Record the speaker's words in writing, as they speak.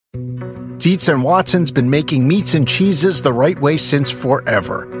Dietz and Watson's been making meats and cheeses the right way since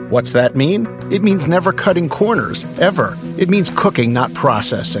forever. What's that mean? It means never cutting corners, ever. It means cooking, not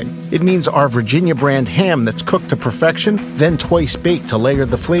processing. It means our Virginia brand ham that's cooked to perfection, then twice baked to layer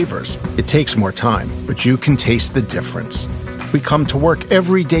the flavors. It takes more time, but you can taste the difference. We come to work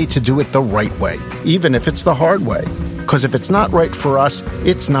every day to do it the right way, even if it's the hard way. Because if it's not right for us,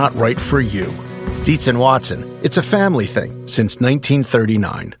 it's not right for you. Dietz and Watson, it's a family thing since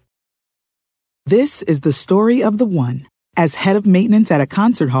 1939. This is the story of the one. As head of maintenance at a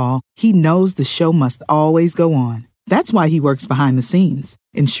concert hall, he knows the show must always go on. That's why he works behind the scenes,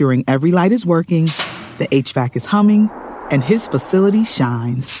 ensuring every light is working, the HVAC is humming, and his facility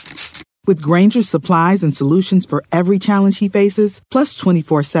shines. With Grainger's supplies and solutions for every challenge he faces, plus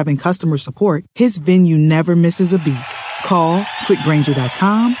 24/7 customer support, his venue never misses a beat. Call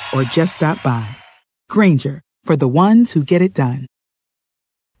quickgrainger.com or just stop by. Grainger, for the ones who get it done.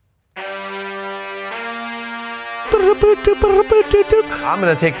 I'm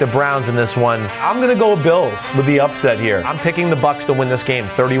going to take the Browns in this one. I'm going to go Bills with the upset here. I'm picking the Bucs to win this game,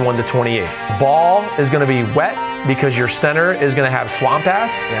 31-28. Ball is going to be wet because your center is going to have swamp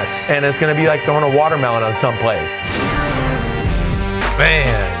ass. Yes. And it's going to be like throwing a watermelon on some plays.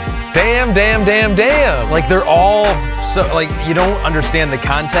 Man. Damn. Like, they're all so, like, you don't understand the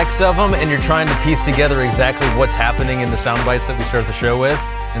context of them, and you're trying to piece together exactly what's happening in the sound bites that we start the show with.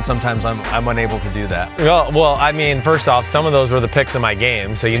 And sometimes I'm unable to do that. Well, I mean, first off, some of those were the picks of my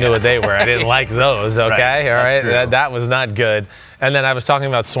game, so you knew what they were. I didn't like those, okay? All right? That was not good. And then I was talking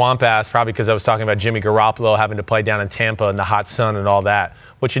about swamp ass, probably because I was talking about Jimmy Garoppolo having to play down in Tampa in the hot sun and all that,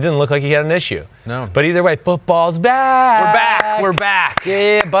 which it didn't look like he had an issue. No. But either way, football's back. We're back.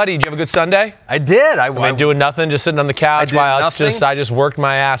 Yeah, buddy. Did you have a good Sunday? I did. I mean, doing nothing, just sitting on the couch while I just worked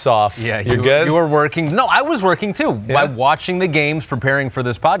my ass off. Yeah, you're good. You were working. No, I was working too. Yeah. By watching the games, preparing for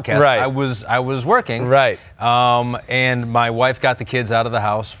this podcast. Right. I was working. Right. And my wife got the kids out of the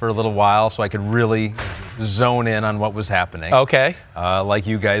house for a little while, so I could really zone in on what was happening. Okay. Like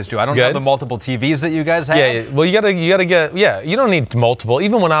you guys do. I don't know the multiple TVs that you guys have. Yeah. Well, you gotta get. Yeah. You don't need multiple.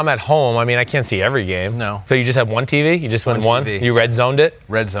 Even when I'm at home, I mean, I can't see every game. No. So you just have one TV. You just went one. TV. You red zoned it.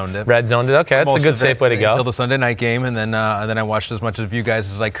 Red zoned it. Okay, that's a good safe way to go. Until the Sunday night game, and then I watched as much of you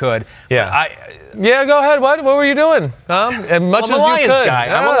guys as I could. Yeah. Yeah. Go ahead. What were you doing? As much as you could.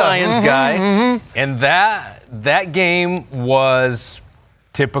 I'm a Lions guy. And that game was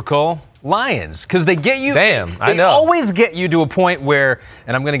typical Lions, because they get you. Damn, I know. They always get you to a point where,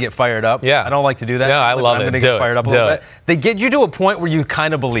 and I'm going to get fired up. Yeah. I don't like to do that. Yeah, I love it. I'm going to get fired up a little bit. They get you to a point where you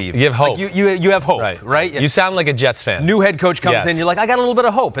kind of believe. You have hope. Like you have hope, right? You sound like a Jets fan. New head coach comes in, you're like, I got a little bit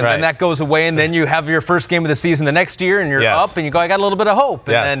of hope. And then that goes away, and then you have your first game of the season the next year, and you're up, and you go, I got a little bit of hope.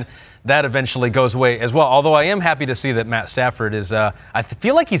 And then that eventually goes away as well. Although I am happy to see that Matt Stafford is, I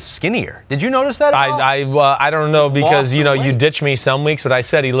feel like he's skinnier. Did you notice that at all? I don't know, because, you ditch me some weeks, but I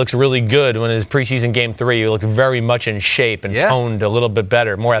said he looks really good when his preseason game 3. He looked very much in shape and toned a little bit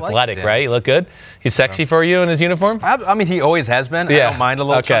better, more athletic, right? He looked good? He's sexy for you in his uniform? I mean, he always has been. I don't mind a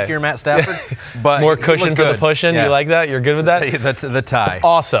little chunkier Matt Stafford. But more cushion for the pushing? You like that? You're good with that? That's the tie.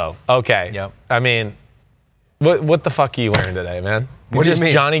 Also, okay. Yep. I mean, what the fuck are you wearing today, man? What do you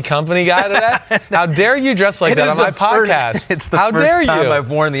mean? Johnny Company guy today? How dare you dress like that on my podcast? It's the first time I've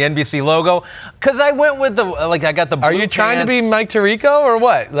worn the NBC logo, because I went with I got the blue Are you trying to be pants. Mike Tirico or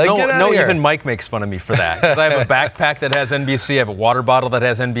what? Like, get out of here. Even Mike makes fun of me for that. Because I have a backpack that has NBC, I have a water bottle that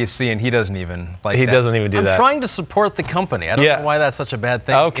has NBC, and he doesn't even like He that. doesn't even do that. I'm trying to support the company. I don't know why that's such a bad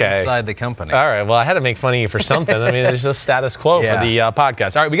thing inside the company. All right, well, I had to make fun of you for something. I mean, it's just status quo for the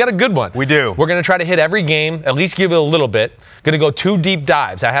podcast. All right, we got a good one. We do. We're going to try to hit every game, at least give it a little bit. Going to go 2 deep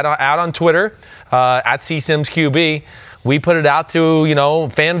dives. I had out on Twitter, at CSimsQB. We put it out to,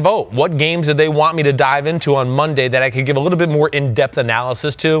 fan vote. What games did they want me to dive into on Monday that I could give a little bit more in-depth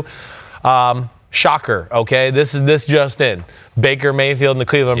analysis to? Shocker, okay? This just in. Baker Mayfield and the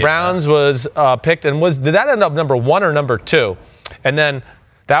Cleveland Browns was picked, and did that end up number 1 or number 2? And then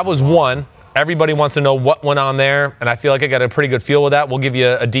that was 1. Everybody wants to know what went on there, and I feel like I got a pretty good feel with that. We'll give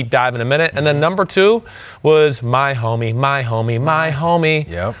you a deep dive in a minute. And then number 2 was my homie.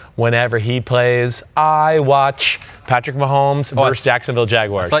 Yep. Whenever he plays, I watch Patrick Mahomes versus Jacksonville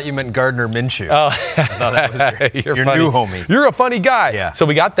Jaguars. I thought you meant Gardner Minshew. Oh, I thought that was your funny. new homie. You're a funny guy. Yeah. So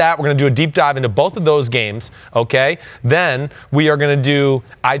we got that. We're going to do a deep dive into both of those games, okay? Then we are going to do,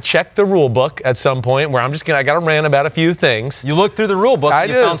 I checked the rule book at some point where I got to rant about a few things. You looked through the rule book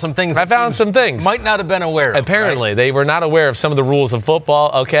and you found some things. I found some things. Might not have been aware of. Apparently, right? They were not aware of some of the rules of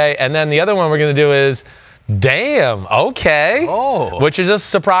football, okay? And then the other one we're going to do is, Damn, okay. Which is just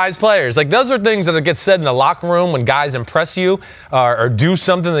surprise players. Like, those are things that get said in the locker room when guys impress you or do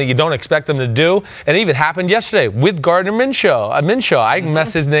something that you don't expect them to do. And it even happened yesterday with Gardner Minshew. I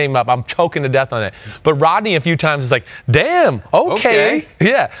messed his name up. I'm choking to death on it. But Rodney a few times is like, damn, okay.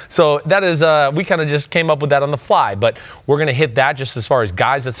 Yeah, so that is, we kind of just came up with that on the fly. But we're going to hit that just as far as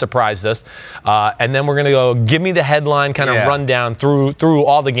guys that surprised us. And then we're going to go give me the headline kind of rundown through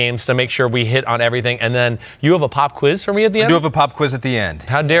all the games to make sure we hit on everything. And then you have a pop quiz for me at the end? I do have a pop quiz at the end.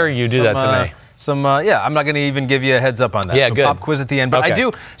 How dare you do that to me? I'm not going to even give you a heads up on that. Yeah, so good. Pop quiz at the end. But I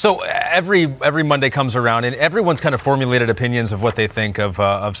do. So every Monday comes around, and everyone's kind of formulated opinions of what they think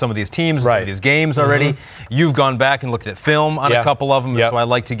of some of these teams, some of these games already. You've gone back and looked at film on a couple of them, so I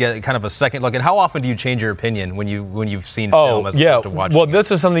like to get kind of a second look. And how often do you change your opinion when you've seen film as opposed to watching? Well, this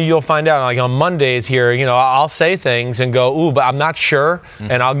is something you'll find out. Like on Mondays here, I'll say things and go, ooh, but I'm not sure,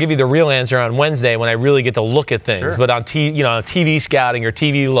 and I'll give you the real answer on Wednesday when I really get to look at things. Sure. But on TV scouting or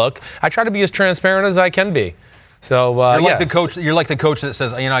TV look, I try to be as transparent as I can be. So you're like the coach. You're like the coach that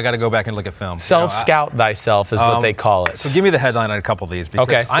says, I got to go back and look at film. Self-scout thyself is what they call it. So give me the headline on a couple of these.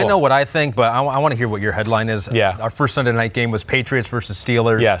 Because cool. I know what I think, but I want to hear what your headline is. Yeah. Our first Sunday night game was Patriots versus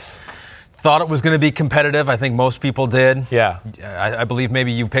Steelers. Yes. Thought it was going to be competitive. I think most people did. Yeah. I believe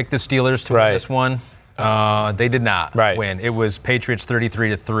maybe you picked the Steelers to win this one. They did not win. It was Patriots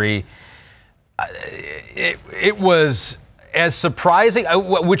 33-3. It was as surprising,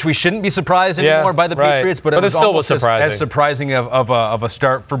 which we shouldn't be surprised anymore by the Patriots, but it was still surprising. As surprising of a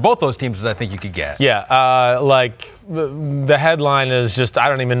start for both those teams as I think you could get. Yeah, the headline is just, I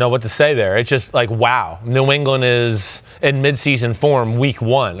don't even know what to say there. It's just like, wow, New England is in midseason form week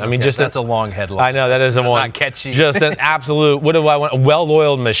 1. I mean, just that's a long headline. I know, that is a one. Not catchy. Just an absolute, what do I want? A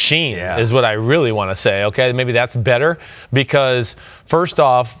well-oiled machine is what I really want to say, okay? Maybe that's better because, first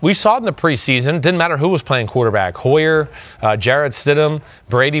off, we saw it in the preseason. Didn't matter who was playing quarterback. Hoyer, Jarrett Stidham,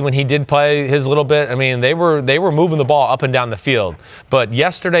 Brady when he did play his little bit. I mean, they were moving the ball up and down the field. But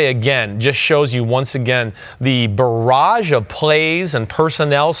yesterday, again, just shows you once again the barrage of plays and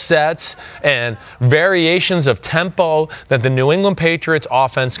personnel sets and variations of tempo that the New England Patriots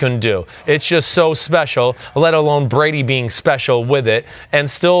offense can do. It's just so special, let alone Brady being special with it and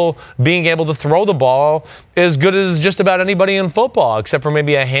still being able to throw the ball as good as just about anybody in football, except for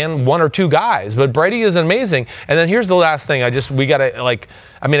maybe one or two guys. But Brady is amazing. And then here's the last thing.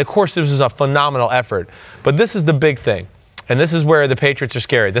 Of course, this is a phenomenal effort, but this is the big thing. And this is where the Patriots are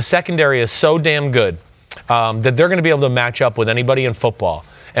scary. The secondary is so damn good that they're going to be able to match up with anybody in football.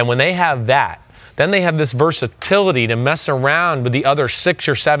 And when they have that, then they have this versatility to mess around with the other 6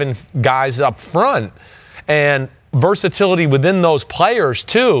 or 7 guys up front. And versatility within those players,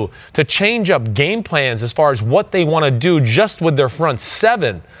 too, to change up game plans as far as what they want to do just with their front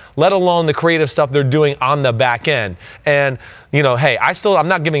 7, let alone the creative stuff they're doing on the back end. And, hey, I'm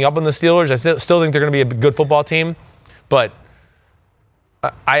not giving up on the Steelers. I still think they're going to be a good football team. But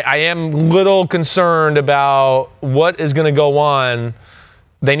I am little concerned about what is going to go on.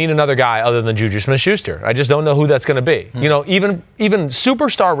 They need another guy other than Juju Smith-Schuster. I just don't know who that's going to be. Even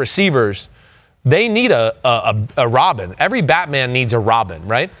superstar receivers, they need a Robin. Every Batman needs a Robin,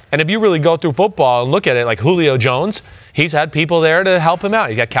 right? And if you really go through football and look at it, like Julio Jones, he's had people there to help him out.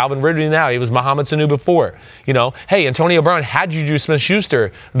 He's got Calvin Ridley now. He was Mohamed Sanu before. Hey, Antonio Brown had Juju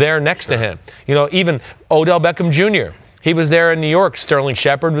Smith-Schuster there next to him. Even Odell Beckham Jr., he was there in New York. Sterling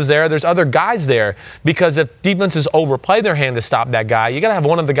Shepard was there. There's other guys there because if defenses overplay their hand to stop that guy, you got to have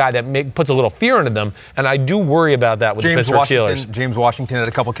one of the guy that puts a little fear into them, and I do worry about that with the Pittsburgh Steelers. James Washington had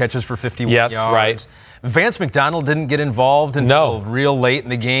a couple catches for 51 yards. Yes, right. Vance McDonald didn't get involved until real late in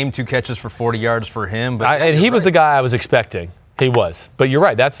the game. 2 catches for 40 yards for him. But he was the guy I was expecting. He was. But you're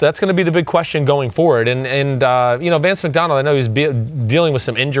right. That's going to be the big question going forward. And Vance McDonald, I know he's dealing with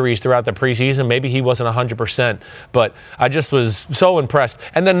some injuries throughout the preseason. Maybe he wasn't 100%. But I just was so impressed.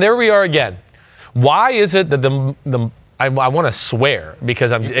 And then there we are again. Why is it that I want to swear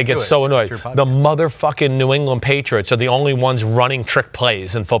because it gets so annoyed. The motherfucking New England Patriots are the only ones running trick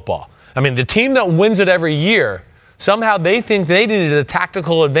plays in football. I mean, the team that wins it every year, somehow they think they needed a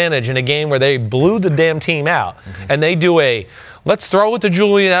tactical advantage in a game where they blew the damn team out. Mm-hmm. And they do let's throw it to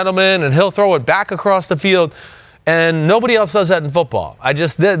Julian Edelman and he'll throw it back across the field. And nobody else does that in football.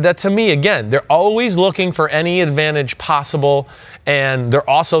 That to me, again, they're always looking for any advantage possible. And they're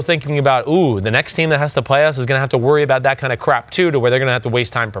also thinking about, the next team that has to play us is going to have to worry about that kind of crap too, to where they're going to have to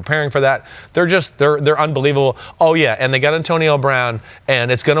waste time preparing for that. They're unbelievable. Oh yeah, and they got Antonio Brown,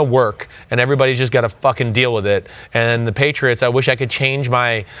 and it's going to work, and everybody's just got to fucking deal with it. And the Patriots, I wish I could change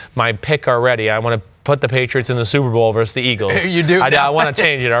my pick already. I want to put the Patriots in the Super Bowl versus the Eagles. You do? I want to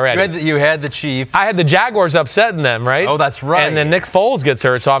change it already. You had the Chiefs. I had the Jaguars upsetting them, right? Oh, that's right. And then Nick Foles gets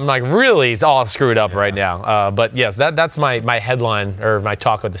hurt, so I'm like really all screwed up right now. But yes, that's my headline or my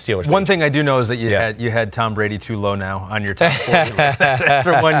talk with the Steelers. One thing I do know is that you had Tom Brady too low now on your top 40 list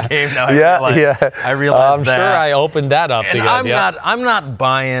after one game. Now I realize I'm that. sure I opened that up. And I'm not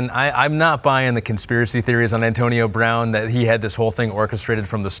buying the conspiracy theories on Antonio Brown that he had this whole thing orchestrated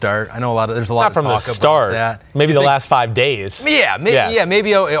from the start. I know there's a lot of talk about that. Maybe the last 5 days.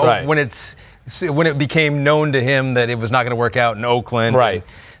 Maybe when it became known to him that it was not going to work out in Oakland. Right.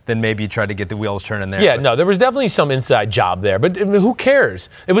 Then maybe try to get the wheels turning there. Yeah, no, there was definitely some inside job there. But who cares?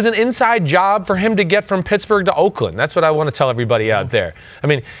 It was an inside job for him to get from Pittsburgh to Oakland. That's what I want to tell everybody out there. I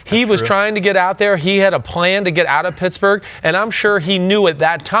mean, he was trying to get out there. He had a plan to get out of Pittsburgh. And I'm sure he knew at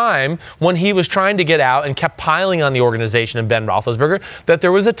that time when he was trying to get out and kept piling on the organization and Ben Roethlisberger that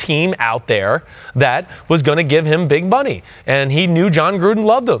there was a team out there that was going to give him big money. And he knew John Gruden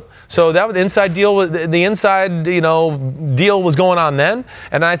loved him. So that was the inside deal. Deal was going on then.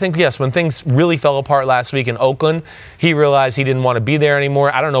 And I think, yes, when things really fell apart last week in Oakland, he realized he didn't want to be there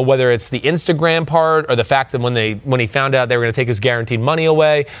anymore. I don't know whether it's the Instagram part or the fact that when he found out they were going to take his guaranteed money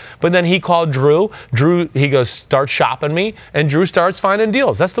away. But then he called Drew. He goes, start shopping me. And Drew starts finding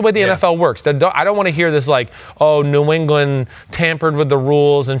deals. That's the way the NFL works. I don't want to hear this like, oh, New England tampered with the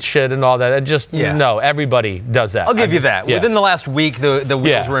rules and shit and all that. No, everybody does that. I'll give you that. Within the last week, the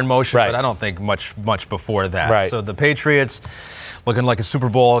wheels were in motion, right. But I don't think much before that. Right. So the Patriots looking like a Super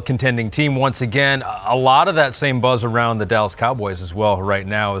Bowl contending team once again. A lot of that same buzz around the Dallas Cowboys as well right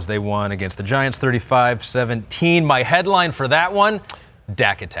now as they won against the Giants 35-17. My headline for that one,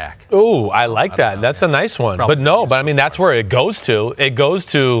 Dak attack. Ooh, I like that. That's a nice one. But I mean, that's where it goes to. It goes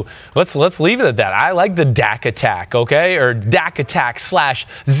to, let's leave it at that. I like the Dak attack, okay? Or Dak attack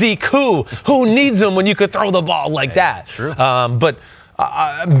 / Zeke. Who needs him when you could throw the ball like that? True. But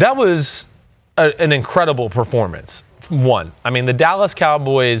that was an incredible performance. One, I mean, the Dallas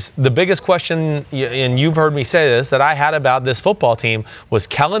Cowboys, the biggest question, and you've heard me say this, that I had about this football team was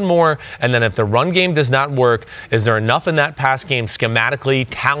Kellen Moore, and then if the run game does not work, is there enough in that pass game schematically,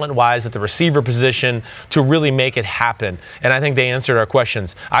 talent-wise, at the receiver position to really make it happen? And I think they answered our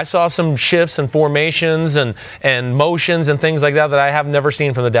questions. I saw some shifts and formations and motions and things like that I have never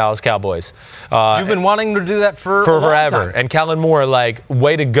seen from the Dallas Cowboys. You've been wanting to do that for a long forever. time. And Kellen Moore, like,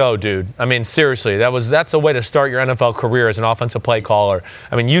 way to go, dude. I mean, seriously, that's a way to start your NFL career as an offensive play caller.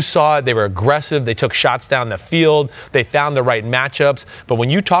 I mean, you saw it. They were aggressive. They took shots down the field. They found the right matchups. But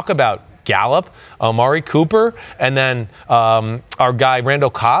when you talk about Gallup, Amari Cooper, and then our guy Randall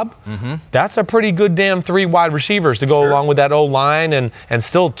Cobb, that's a pretty good damn 3 wide receivers to go along with that O-line and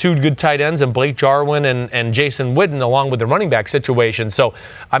still 2 good tight ends and Blake Jarwin and Jason Witten along with the running back situation. So,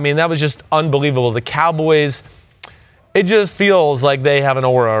 I mean, that was just unbelievable. The Cowboys, it just feels like they have an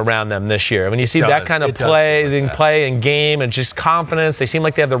aura around them this year. When you see that kind of play and game and just confidence, they seem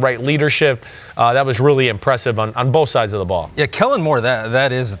like they have the right leadership. That was really impressive on both sides of the ball. Yeah, Kellen Moore,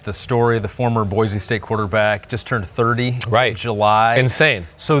 that is the story. The former Boise State quarterback just turned 30 in July. Insane.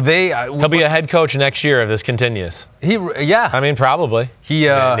 So he'll be a head coach next year if this continues. I mean, probably.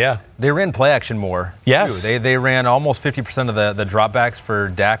 They ran play action more. Yes. Too. They ran almost 50% of the dropbacks for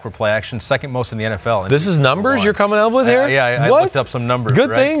Dak were play action, second most in the NFL. This is numbers you're coming up with here? I looked up some numbers.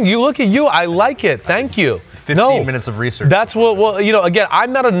 Good thing. You look at you. I like it. Thank you. 15 minutes of research. That's again,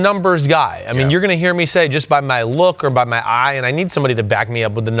 I'm not a numbers guy. I mean, you're going to hear me say just by my look or by my eye, and I need somebody to back me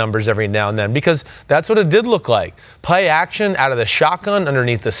up with the numbers every now and then because that's what it did look like. Play action out of the shotgun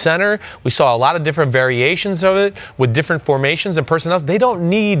underneath the center. We saw a lot of different variations of it with different formations and personnel. They don't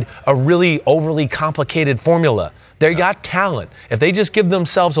need a really overly complicated formula. They got talent. If they just give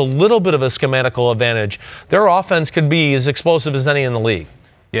themselves a little bit of a schematical advantage, their offense could be as explosive as any in the league.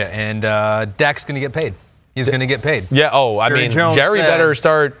 Yeah, and Dak's going to get paid. He's going to get paid. Yeah. Oh, I mean, Jerry better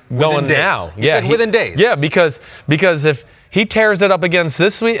start going now. Yeah, within days. Yeah, because if he tears it up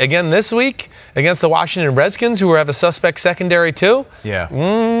this week against the Washington Redskins, who have a suspect secondary too. Yeah.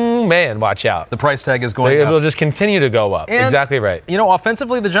 Man, watch out. The price tag is going up. It will just continue to go up. And, exactly right.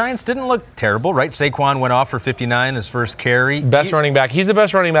 Offensively, the Giants didn't look terrible, right? Saquon went off for 59, his first carry. Best running back. He's the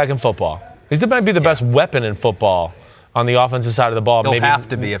best running back in football. Might be the best weapon in football. On the offensive side of the ball. They'll have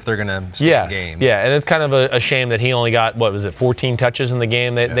to be if they're going to stay in games. Yeah, and it's kind of a shame that he only got, 14 touches in the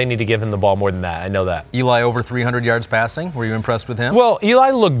game? They need to give him the ball more than that. I know that. Eli over 300 yards passing. Were you impressed with him? Well, Eli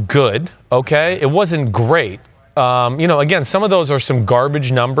looked good, okay? It wasn't great. Again, some of those are some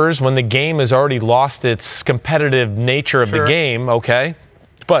garbage numbers when the game has already lost its competitive nature of the game, okay?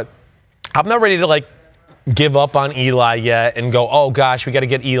 But I'm not ready to, give up on Eli yet and go, oh gosh, we got to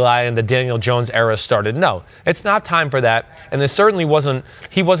get Eli and the Daniel Jones era started. No, it's not time for that. And there certainly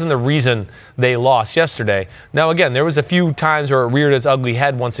he wasn't the reason they lost yesterday. Now, again, there was a few times where it reared its ugly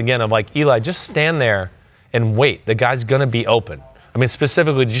head once again of like, Eli, just stand there and wait. The guy's going to be open. I mean,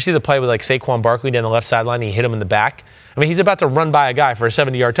 specifically, did you see the play with like Saquon Barkley down the left sideline? He hit him in the back. I mean, he's about to run by a guy for a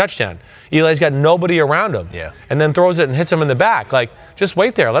 70-yard touchdown. Eli's got nobody around him, and then throws it and hits him in the back. Like, just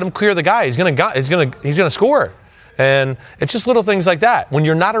wait there. Let him clear the guy. He's gonna score. And it's just little things like that. When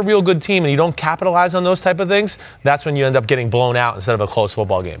you're not a real good team and you don't capitalize on those type of things, that's when you end up getting blown out instead of a close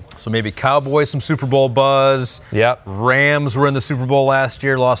football game. So maybe Cowboys, some Super Bowl buzz. Yep. Rams were in the Super Bowl last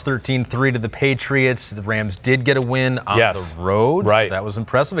year, lost 13-3 to the Patriots. The Rams did get a win on the road. Right. So that was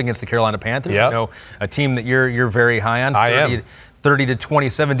impressive against the Carolina Panthers. Yep. I know a team that you're very high on. I am.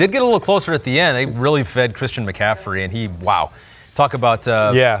 30-27. Did get a little closer at the end. They really fed Christian McCaffrey, and wow. Talk about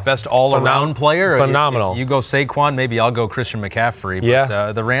best all-around player. Phenomenal. You go Saquon, maybe I'll go Christian McCaffrey.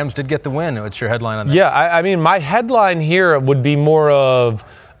 But the Rams did get the win. What's your headline on that? Yeah, I mean, my headline here would be more of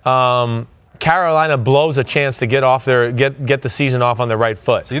Carolina blows a chance to get the season off on the right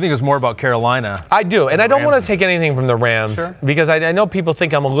foot. So you think it was more about Carolina? I do, and I don't want to take anything from the Rams because I know people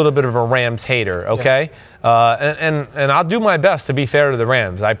think I'm a little bit of a Rams hater, okay? Yeah. And I'll do my best to be fair to the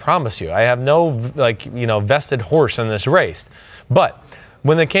Rams. I promise you. I have no vested horse in this race. But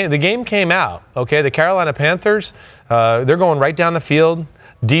when the game came out, okay, the Carolina Panthers, they're going right down the field.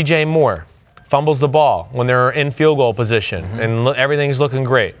 DJ Moore fumbles the ball when they're in field goal position, and everything's looking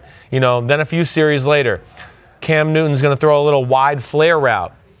great. Then a few series later, Cam Newton's going to throw a little wide flare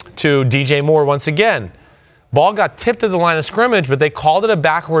route to DJ Moore once again. Ball got tipped at the line of scrimmage, but they called it a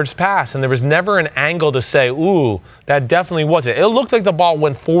backwards pass, and there was never an angle to say, ooh, that definitely wasn't. It looked like the ball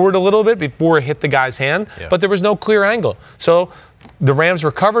went forward a little bit before it hit the guy's hand, but there was no clear angle. So the Rams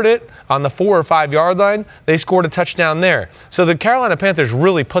recovered it on the 4 or 5 yard line. They scored a touchdown there. So the Carolina Panthers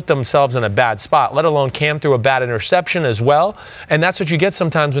really put themselves in a bad spot, let alone Cam threw a bad interception as well. And that's what you get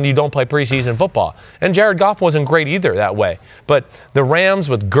sometimes when you don't play preseason football. And Jared Goff wasn't great either that way. But the Rams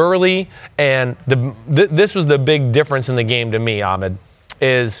with Gurley, and this was the big difference in the game to me, Ahmed,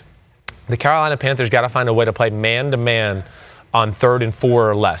 is the Carolina Panthers got to find a way to play man-to-man on 3rd and 4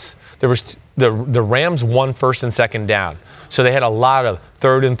 or less. There was the Rams won 1st and 2nd down. So they had a lot of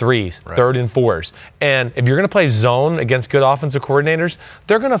 3rd and 3s, 3rd and 4s. And if you're going to play zone against good offensive coordinators,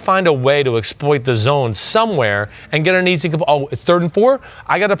 they're going to find a way to exploit the zone somewhere and get an easy, oh, it's 3rd and 4?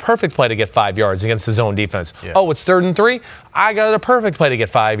 I got a perfect play to get 5 yards against the zone defense. Yeah. Oh, it's 3rd and 3? I got a perfect play to get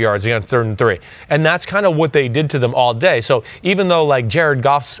 5 yards against 3rd and 3. And that's kind of what they did to them all day. So even though like Jared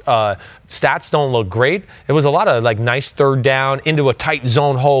Goff's stats don't look great, it was a lot of like nice 3rd down into a tight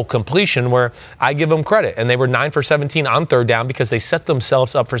zone hole completion where I give them credit. And they were 9 for 17 on 3rd down because they set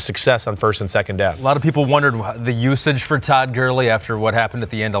themselves up for success on 1st and 2nd down. A lot of people wondered the usage for Todd Gurley after what happened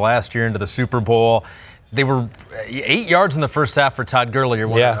at the end of last year into the Super Bowl. They were 8 yards in the first half for Todd Gurley. You're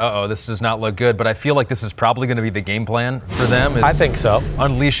wondering, this does not look good. But I feel like this is probably going to be the game plan for them. I think so.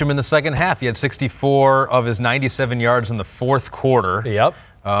 Unleash him in the second half. He had 64 of his 97 yards in the fourth quarter. Yep.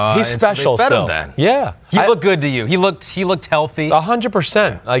 He's special still. Yeah. He looked good to you. He looked healthy.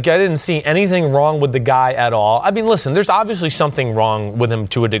 100%. Like, I didn't see anything wrong with the guy at all. I mean, listen, there's obviously something wrong with him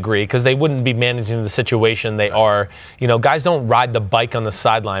to a degree because they wouldn't be managing the situation they are. Guys don't ride the bike on the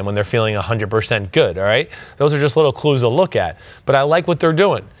sideline when they're feeling 100% good, all right? Those are just little clues to look at. But I like what they're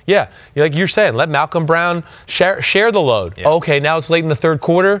doing. Yeah, like you're saying, let Malcolm Brown share the load. Yeah. Okay, now it's late in the 3rd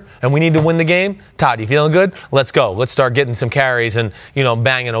quarter, and we need to win the game. Todd, you feeling good? Let's go. Let's start getting some carries and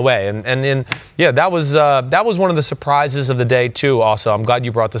banging away. And that was one of the surprises of the day too. Also, I'm glad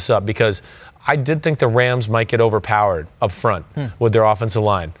you brought this up because I did think the Rams might get overpowered up front with their offensive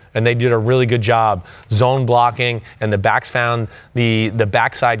line, and they did a really good job zone blocking, and the backs found the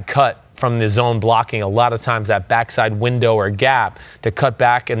backside cut from the zone blocking, a lot of times that backside window or gap to cut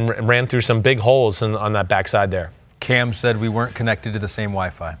back and ran through some big holes on that backside there. Cam said we weren't connected to the same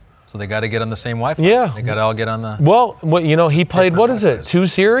Wi-Fi. So they got to get on the same Wi-Fi. Yeah. They got to all get on the... Well, he played, what is it, 2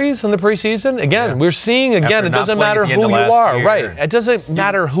 series in the preseason? Again, we're seeing, it doesn't matter who you are. Right. It doesn't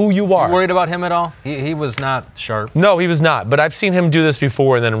matter who you are. You worried about him at all? He was not sharp. No, he was not. But I've seen him do this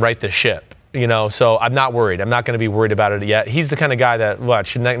before and then right the ship. So I'm not worried. I'm not going to be worried about it yet. He's the kind of guy that,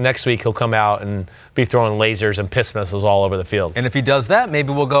 next week he'll come out and be throwing lasers and piss missiles all over the field. And if he does that,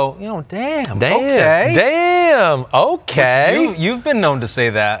 maybe we'll go, damn, okay. You've been known to say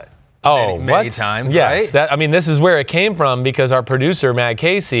that many times, yes, right? This is where it came from because our producer, Matt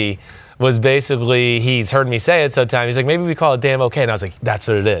Casey, was basically, he's heard me say it sometimes. He's like, maybe we call it damn okay. And I was like, that's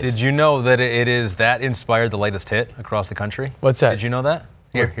what it is. Did you know that it is that inspired the latest hit across the country? What's that? Did you know that?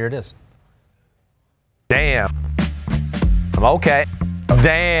 Here it is. Damn. I'm okay.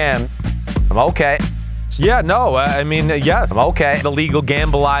 Damn. I'm okay. Yeah, no, I mean, yes. I'm okay. The legal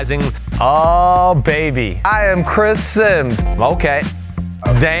gambleizing. Oh, baby. I am Chris Sims. I'm okay.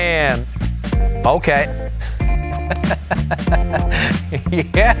 Damn. Okay.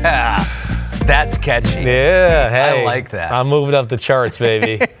 Yeah. That's catchy. Yeah, hey. I like that. I'm moving up the charts,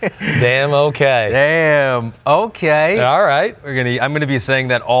 baby. Damn okay. Damn okay. All right. I'm gonna be saying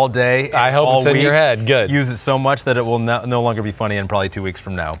that all day. I hope it's in your head. Good. Use it so much that it will no longer be funny in probably 2 weeks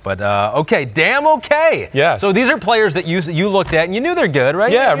from now. But okay, damn okay. Yeah. So these are players that you looked at and you knew they're good,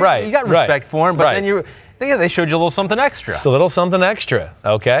 right? Yeah, right. You got respect for them, but right. then they showed you a little something extra. It's a little something extra,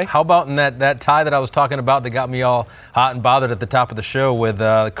 okay? How about in that tie that I was talking about that got me all hot and bothered at the top of the show with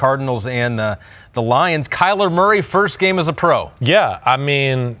the Cardinals and the Lions? Kyler Murray, first game as a pro. Yeah, I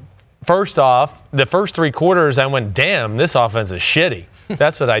mean, first off, the first 3 quarters, I went, damn, this offense is shitty.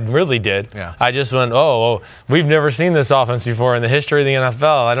 That's what I really did. Yeah. I just went, oh, we've never seen this offense before in the history of the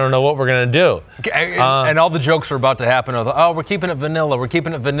NFL. I don't know what we're going to do. And all the jokes are about to happen. Oh, we're keeping it vanilla. We're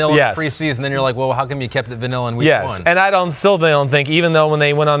keeping it vanilla yes. in preseason. Then you're like, well, how come you kept it vanilla in week yes. 1? And I still don't think, even though when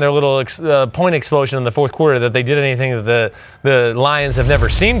they went on their little point explosion in the fourth quarter, that they did anything that the Lions have never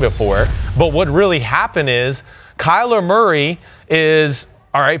seen before. But what really happened is Kyler Murray is...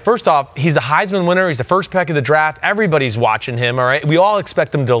 All right, first off, he's a Heisman winner. He's the first pick of the draft. Everybody's watching him, all right? We all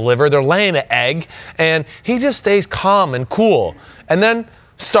expect him to deliver. They're laying an egg, and he just stays calm and cool. And then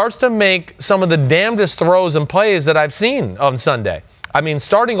starts to make some of the damnedest throws and plays that I've seen on Sunday. I mean,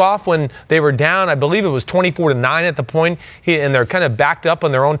 starting off when they were down, I believe it was 24-9 at the point, and they're kind of backed up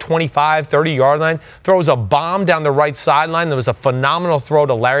on their own 25, 30-yard line, throws a bomb down the right sideline. There was a phenomenal throw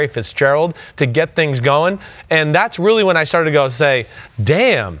to Larry Fitzgerald to get things going. And that's really when I started to say,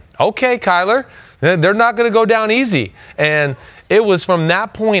 damn, okay, Kyler, they're not going to go down easy. And it was from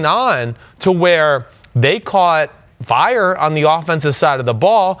that point on to where they caught fire on the offensive side of the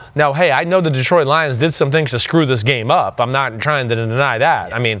ball. Now, hey, I know the Detroit Lions did some things to screw this game up. I'm not trying to deny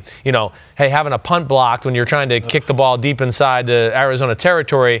that. I mean, hey, having a punt blocked when you're trying to kick the ball deep inside the Arizona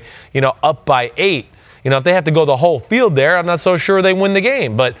territory, up by 8. If they have to go the whole field there, I'm not so sure they win the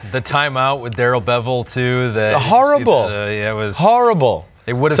game. But the timeout with Darrell Bevell, too. Horrible. It was horrible.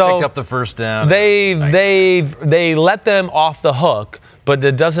 They would have picked up the first down. They let them off the hook, but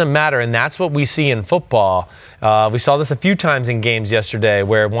it doesn't matter, and that's what we see in football. We saw this a few times in games yesterday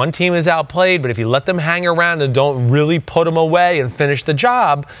where one team is outplayed, but if you let them hang around and don't really put them away and finish the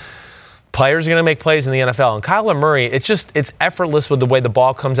job, players are going to make plays in the NFL. And Kyler Murray, it's effortless with the way the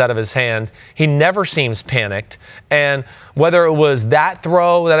ball comes out of his hand. He never seems panicked. And whether it was that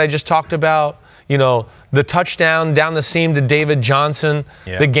throw that I just talked about, the touchdown down the seam to David Johnson,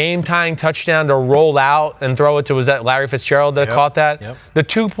 the game-tying touchdown to roll out and throw it to, was that Larry Fitzgerald that caught that? Yep. The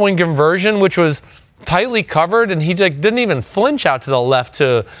 2-point conversion, which was tightly covered, and he didn't even flinch out to the left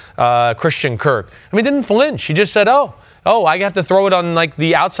to Christian Kirk. I mean, didn't flinch. He just said, oh, I have to throw it on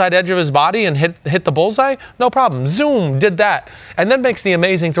the outside edge of his body and hit the bullseye? No problem. Zoom, did that. And then makes the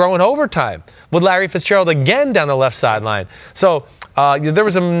amazing throw in overtime with Larry Fitzgerald again down the left sideline. So there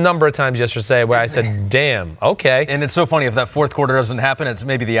was a number of times yesterday where I said, damn, okay. And it's so funny, if that fourth quarter doesn't happen, it's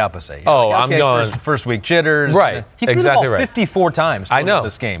maybe the opposite. I'm going. First week jitters. Right. He threw exactly the ball 54 times I know.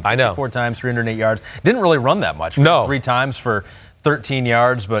 This game. I know. 54 times, 308 yards. Didn't really run that much. No. 3 times for 13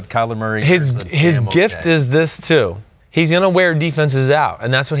 yards, but Kyler Murray. His gift is this, too. He's going to wear defenses out,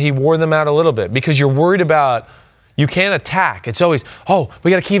 and that's what he wore them out a little bit, because you're worried about you can't attack. It's always,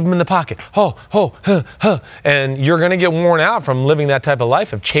 we got to keep him in the pocket. And you're going to get worn out from living that type of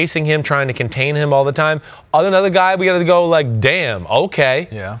life of chasing him, trying to contain him all the time. Another guy, we got to go damn, okay.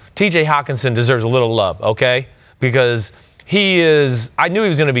 Yeah. TJ Hawkinson deserves a little love, okay? Because I knew he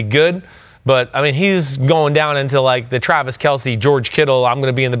was going to be good. But, I mean, he's going down into, the Travis Kelce, George Kittle, I'm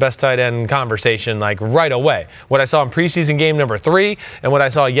going to be in the best tight end conversation, right away. What I saw in preseason game number 3 and what I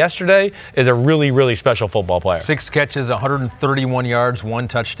saw yesterday is a really, really special football player. 6 catches, 131 yards, 1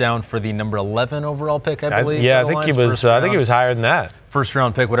 touchdown for the number 11 overall pick, I believe. I think he was higher than that. First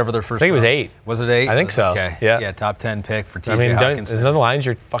round pick, whatever their first. I think it was 8. Was it 8? I think so. Okay. Yeah, top 10 pick for TJ Hawkinson. Isn't that the Lions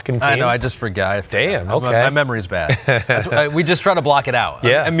your fucking team? I know. I just forgot. Damn. Okay. My memory's bad. We just try to block it out.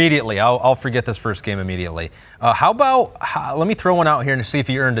 Yeah. Immediately. I'll forget this first game immediately. How about? Let me throw one out here and see if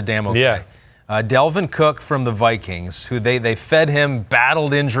he earned a damn okay. Yeah. Delvin Cook from the Vikings, who they fed him,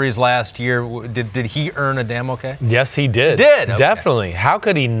 battled injuries last year. Did he earn a damn okay? Yes, he did. He did. Okay. Definitely. How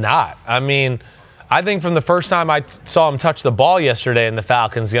could he not? I mean, I think from the first time I saw him touch the ball yesterday in the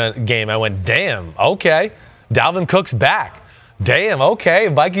Falcons game, I went, damn, okay. Dalvin Cook's back. Damn, okay.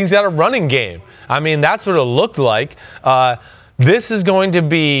 Vikings got a running game. I mean, that's what it looked like. This is going to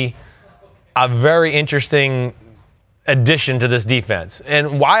be a very interesting addition to this defense.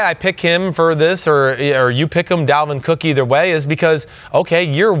 And why I pick him for this or you pick him, Dalvin Cook, either way, is because, okay,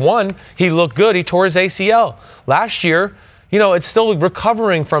 year one, he looked good. He tore his ACL. Last year, it's still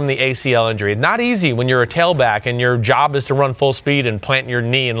recovering from the ACL injury. Not easy when you're a tailback and your job is to run full speed and plant your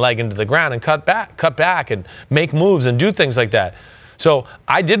knee and leg into the ground and cut back and make moves and do things like that. So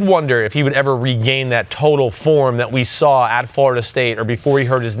I did wonder if he would ever regain that total form that we saw at Florida State or before he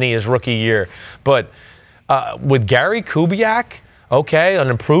hurt his knee his rookie year. But with Gary Kubiak, okay, an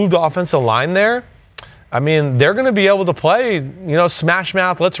improved offensive line there, I mean, they're going to be able to play, smash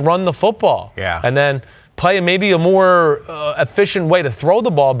mouth, let's run the football. Yeah. And then play maybe a more efficient way to throw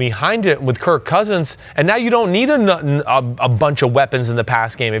the ball behind it with Kirk Cousins. And now you don't need a bunch of weapons in the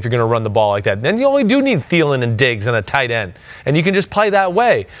pass game if you're going to run the ball like that. Then you only do need Thielen and Diggs and a tight end. And you can just play that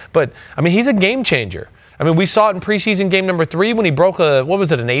way. But, I mean, he's a game changer. I mean, we saw it in preseason game number 3 when he broke an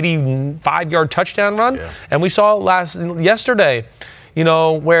 85-yard touchdown run? Yeah. And we saw it yesterday,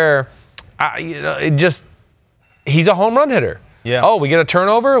 where he's a home run hitter. Yeah. Oh, we get a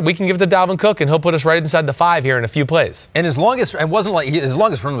turnover, we can give it to Dalvin Cook, and he'll put us right inside the 5 here in a few plays. And his longest run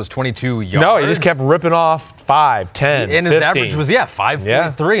was 22 yards. No, he just kept ripping off 5, 10, and 15. his average was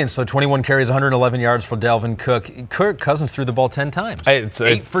 5.3, and so 21 carries, 111 yards for Dalvin Cook. Kirk Cousins threw the ball 10 times. It's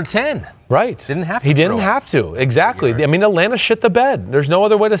 8 for 10. Right. Didn't have to. He didn't have to. Exactly. I mean, Atlanta shit the bed. There's no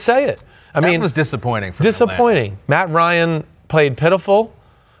other way to say it. That was disappointing for Atlanta. Matt Ryan played pitiful.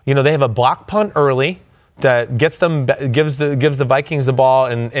 They have a block punt early that gives the Vikings the ball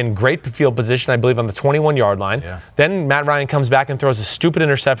in great field position, I believe, on the 21-yard line. Yeah. Then Matt Ryan comes back and throws a stupid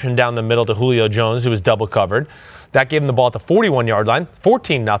interception down the middle to Julio Jones, who was double covered. That gave him the ball at the 41-yard line,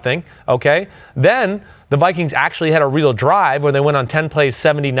 14-0, okay? Then the Vikings actually had a real drive where they went on 10 plays,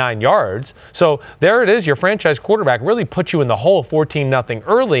 79 yards. So there it is. Your franchise quarterback really put you in the hole 14-0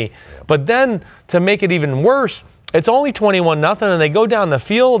 early. But then to make it even worse, it's only 21-0, and they go down the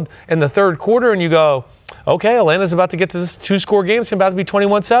field in the third quarter, and you go, okay, Atlanta's about to get to this 2-score game. It's about to be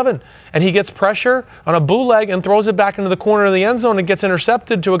 21-7. And he gets pressure on a bootleg and throws it back into the corner of the end zone and gets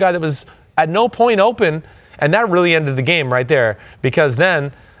intercepted to a guy that was at no point open. And that really ended the game right there, because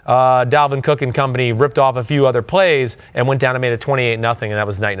then Dalvin Cook and company ripped off a few other plays and went down and made it 28-0, and that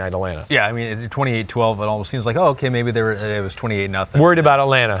was night-night Atlanta. Yeah, I mean, it's 28-12. It almost seems like, maybe it was 28-0. Worried about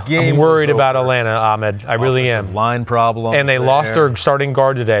Atlanta. I'm worried about Atlanta, Ahmed. I really am. Line problem. And they lost their starting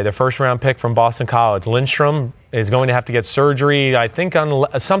guard today, their first-round pick from Boston College. Lindstrom is going to have to get surgery, I think, on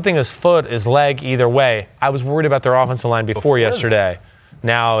something, his foot, his leg, either way. I was worried about their offensive line before yesterday.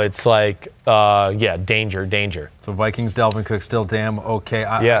 Now it's like, danger. So Vikings, Dalvin Cook still damn okay.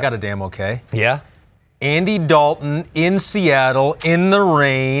 I got a damn okay. Yeah. Andy Dalton in Seattle in the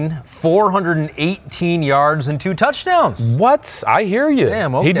rain, 418 yards and 2 touchdowns. What? I hear you.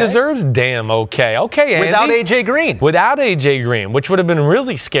 Damn okay. He deserves damn okay. Okay, Andy. Without A.J. Green. Without A.J. Green, which would have been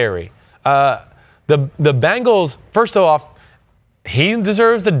really scary. The Bengals, first off, he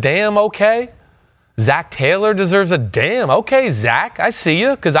deserves a damn okay. Zach Taylor deserves a damn okay, Zach. I see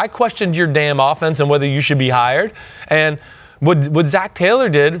you, because I questioned your damn offense and whether you should be hired. And what Zach Taylor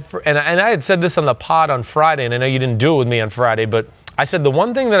did, and I had said this on the pod on Friday, and I know you didn't do it with me on Friday, but I said the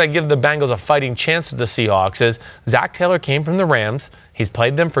one thing that I give the Bengals a fighting chance with the Seahawks is Zach Taylor came from the Rams. He's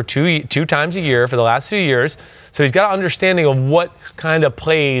played them for two times a year for the last few years. So he's got an understanding of what kind of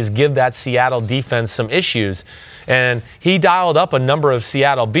plays give that Seattle defense some issues. And he dialed up a number of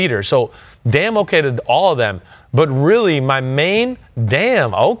Seattle beaters. So damn okay to all of them. But really, my main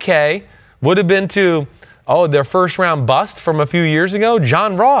damn okay would have been to, their first-round bust from a few years ago,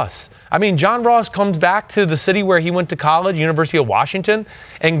 John Ross. I mean, John Ross comes back to the city where he went to college, University of Washington,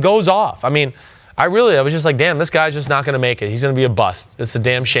 and goes off. I mean, I was just like, damn, this guy's just not going to make it. He's going to be a bust. It's a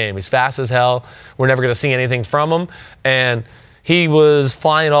damn shame. He's fast as hell. We're never going to see anything from him. And he was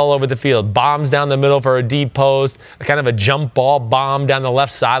flying all over the field. Bombs down the middle for a deep post, kind of a jump ball bomb down the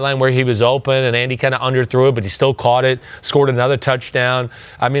left sideline where he was open, and Andy kind of underthrew it, but he still caught it, scored another touchdown.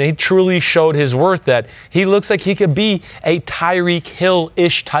 I mean, he truly showed his worth that he looks like he could be a Tyreek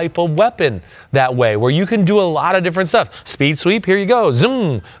Hill-ish type of weapon that way, where you can do a lot of different stuff. Speed sweep, here you go.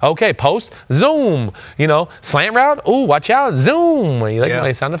 Zoom. Okay, post. Zoom. Slant route. Ooh, watch out. Zoom. You like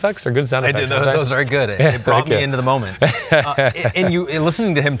my sound effects? They're good sound effects. I did. Those are good. It brought me into the moment. And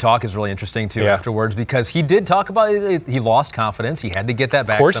listening to him talk is really interesting, too, afterwards, because he did talk about it. He lost confidence. He had to get that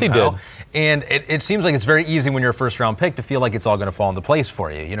back. Of course somehow. he did. And it seems like it's very easy when you're a first-round pick to feel like it's all going to fall into place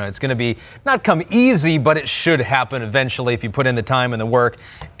for you. It's going to be not come easy, but it should happen eventually if you put in the time and the work.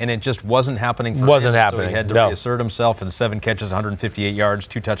 And it just wasn't happening for him. So he had to reassert himself in 7 catches, 158 yards,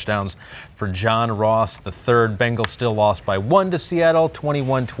 2 touchdowns for John Ross. The third, Bengals still lost by 1 to Seattle,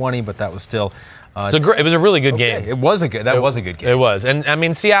 21-20, but that was still... it was a really good game. It was a good game. It was. And, I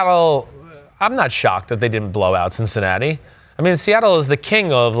mean, Seattle, I'm not shocked that they didn't blow out Cincinnati. I mean, Seattle is the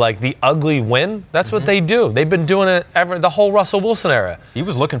king of, like, the ugly win. That's what they do. They've been doing it the whole Russell Wilson era. He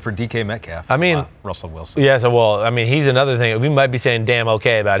was looking for DK Metcalf. Russell Wilson. Yeah, he's another thing. We might be saying damn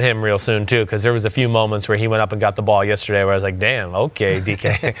okay about him real soon, too, because there was a few moments where he went up and got the ball yesterday where I was like, damn, okay,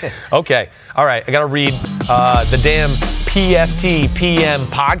 DK. Okay. All right, I got to read the damn PFT PM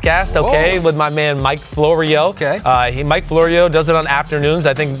podcast, with my man Mike Florio. Okay. Mike Florio does it on afternoons.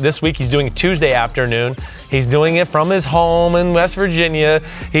 I think this week he's doing it Tuesday afternoon. He's doing it from his home in West Virginia.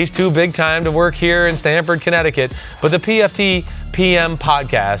 He's too big time to work here in Stamford, Connecticut. But the PFT PM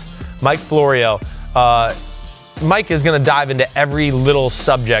podcast, Mike Florio, Mike is going to dive into every little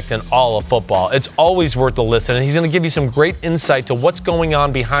subject in all of football. It's always worth a listen, and he's going to give you some great insight to what's going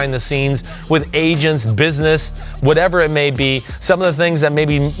on behind the scenes with agents, business, whatever it may be, some of the things that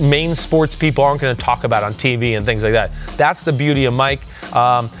maybe main sports people aren't going to talk about on TV and things like that. That's the beauty of Mike.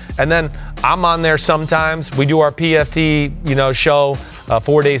 And then I'm on there sometimes. We do our PFT, show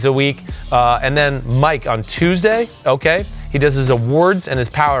 4 days a week. And then Mike on Tuesday, he does his awards and his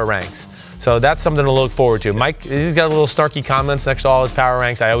power ranks. So that's something to look forward to. Mike, he's got little snarky comments next to all his power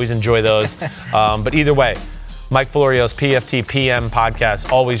ranks. I always enjoy those. But either way, Mike Florio's PFT PM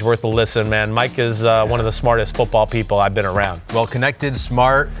podcast, always worth a listen, man. Mike is one of the smartest football people I've been around. Well connected,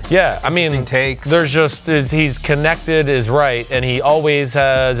 smart. Yeah, I mean, takes. He's connected is right, and he always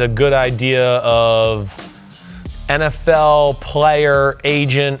has a good idea of NFL player,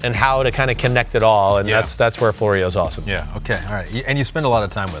 agent, and how to kind of connect it all, and that's where Florio's awesome. Yeah, okay, all right. And you spend a lot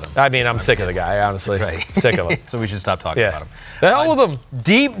of time with him. I mean, I'm sick of the guy, honestly. Right. Sick of him. So we should stop talking about him. The hell with him.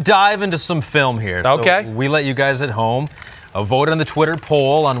 Deep dive into some film here. Okay. So we let you guys at home vote on the Twitter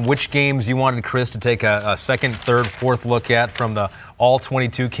poll on which games you wanted Chris to take a second, third, fourth look at from the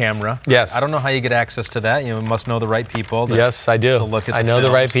All-22 camera. Yes. I don't know how you get access to that. You must know the right people. Yes, I do. I know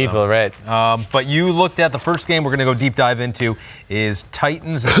the right people, right. But you looked at the first game we're going to go deep dive into is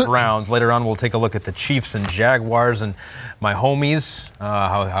Titans and Browns. Later on, we'll take a look at the Chiefs and Jaguars and my homies,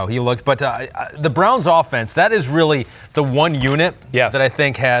 how he looked. But the Browns offense, that is really the one unit that I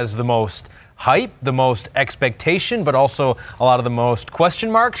think has the most hype, the most expectation, but also a lot of the most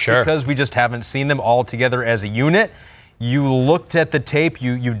question marks because we just haven't seen them all together as a unit. You looked at the tape,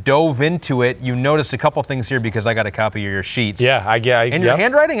 you dove into it, you noticed a couple things here because I got a copy of your sheets. Yeah, and your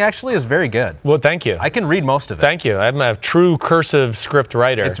handwriting actually is very good. Well, thank you. I can read most of it. Thank you. I'm a true cursive script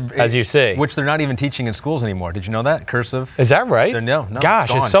writer, as you see. Which they're not even teaching in schools anymore. Did you know that? Cursive? Is that right? No. Gosh,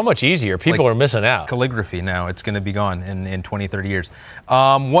 it's so much easier. People are missing out. Calligraphy now. It's going to be gone in 20, 30 years.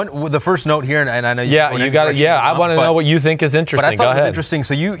 The first note here, and I know you got it. Yeah, I want to know what you think is interesting. But I thought it was interesting.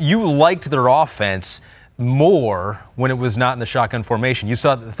 So you liked their offense more when it was not in the shotgun formation. You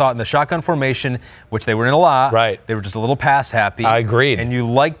thought in the shotgun formation, which they were in a lot, right? They were just a little pass happy. I agreed. And you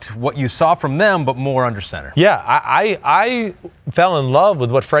liked what you saw from them, but more under center. Yeah, I fell in love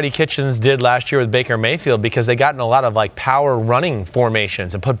with what Freddie Kitchens did last year with Baker Mayfield because they got in a lot of like power running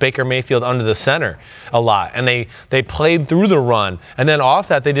formations and put Baker Mayfield under the center a lot. And they played through the run. And then off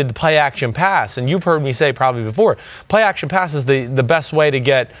that, they did the play action pass. And you've heard me say probably before, play action pass is the best way to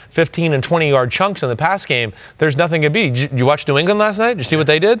get 15 and 20 yard chunks in the pass game. There's nothing to be. Did you watch New England last night? Did you see what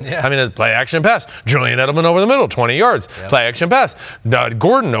they did? Yeah. I mean, it's play action pass. Julian Edelman over the middle, 20 yards. Yep. Play action pass.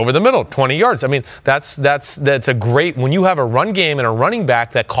 Gordon over the middle, 20 yards. I mean, that's a great, when you have a run game and a running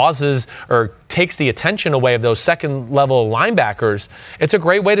back that causes or takes the attention away of those second level linebackers, it's a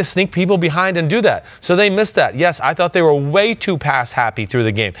great way to sneak people behind and do that. So they missed that. Yes, I thought they were way too pass happy through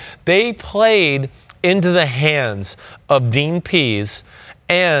the game. They played into the hands of Dean Pease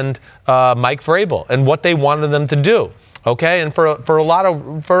and Mike Vrabel and what they wanted them to do. Okay, and for a lot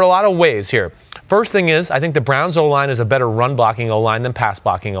of ways here. First thing is, I think the Browns O-line is a better run blocking O-line than pass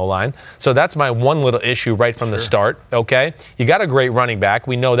blocking O-line. So that's my one little issue right from the start. Okay, you got a great running back.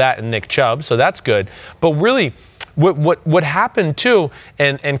 We know that in Nick Chubb, so that's good. But really, what happened too,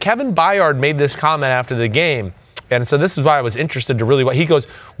 and Kevin Byard made this comment after the game. And so this is why I was interested to really. He goes,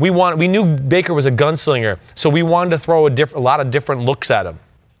 we knew Baker was a gunslinger, so we wanted to throw a lot of different looks at him.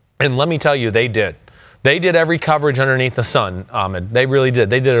 And let me tell you, they did. They did every coverage underneath the sun, Ahmed. They really did.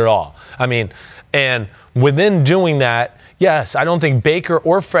 They did it all. I mean, and within doing that, Yes, I don't think Baker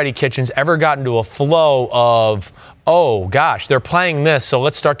or Freddie Kitchens ever got into a flow of, oh, gosh, they're playing this, so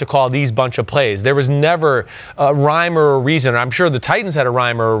let's start to call these bunch of plays. There was never a rhyme or a reason. I'm sure the Titans had a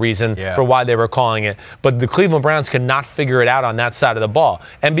rhyme or a reason for why they were calling it, but the Cleveland Browns could not figure it out on that side of the ball.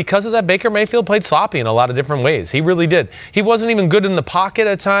 And because of that, Baker Mayfield played sloppy in a lot of different ways. He really did. He wasn't even good in the pocket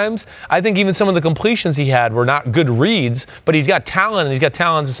at times. I think even some of the completions he had were not good reads, but he's got talent, and he's got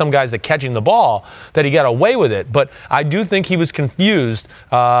talent to some guys that catching the ball that he got away with it. But I do think he was confused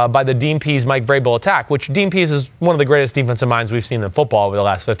by the Dean Pease, Mike Vrabel attack, which Dean Pease is one of the greatest defensive minds we've seen in football over the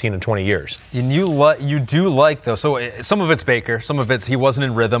last 15 to 20 years. And you do like, though, so some of it's Baker, some of it's he wasn't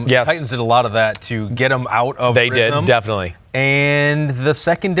in rhythm. Yes. The Titans did a lot of that to get him out of rhythm. They did, definitely. And the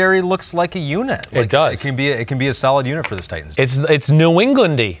secondary looks like a unit. It does. It can be a solid unit for this Titans. It's New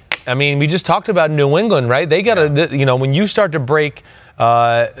Englandy. I mean, we just talked about New England, right? They got to, when you start to break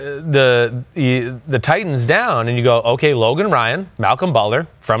the Titans down and you go, okay, Logan Ryan, Malcolm Butler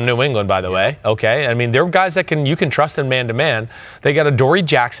from New England, by the way. Okay. I mean, they're guys that you can trust in man-to-man. They got a Dory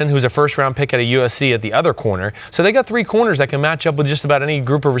Jackson, who's a first-round pick at a USC at the other corner. So they got 3 corners that can match up with just about any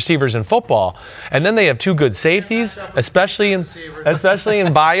group of receivers in football. And then they have 2 good safeties, especially in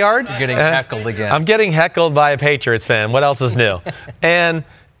Bayard. You're getting heckled again. I'm getting heckled by a Patriots fan. What else is new? And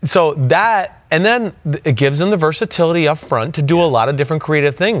so and then it gives them the versatility up front to do a lot of different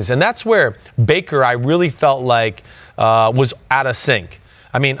creative things. And that's where Baker, I really felt like, was out of sync.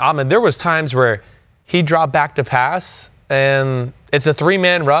 I mean, Ahmed, there was times where he dropped back to pass, and it's a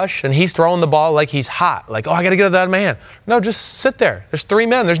 3-man rush, and he's throwing the ball like he's hot. Like, oh, I got to get it out of my hand. No, just sit there. There's 3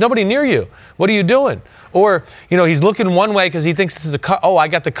 men. There's nobody near you. What are you doing? Or, he's looking one way because he thinks this is I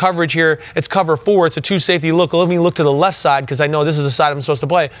got the coverage here. It's cover 4. It's a 2-safety look. Let me look to the left side because I know this is the side I'm supposed to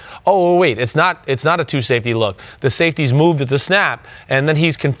play. Oh, wait, it's not a 2-safety look. The safety's moved at the snap, and then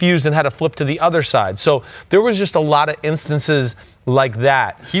he's confused and had to flip to the other side. So there was just a lot of instances like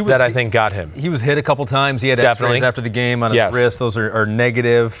that I think got him. He was hit a couple times. He had X-rays after the game on his wrist. Those are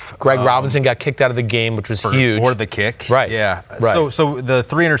negative. Greg Robinson got kicked out of the game, which was huge. For the kick. Right. Yeah. Right. So the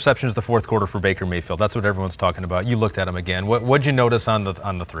 3 interceptions the fourth quarter for Baker Mayfield, that's what everyone's talking about. You looked at him again. What'd you notice on the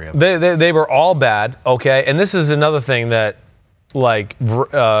 3 of them? They were all bad, okay? And this is another thing that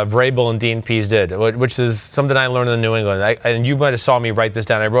Vrabel and Dean Pease did, which is something I learned in New England. And you might have saw me write this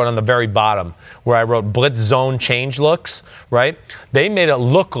down. I wrote on the very bottom where I wrote blitz zone change looks, right? They made it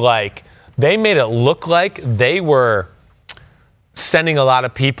look like they were sending a lot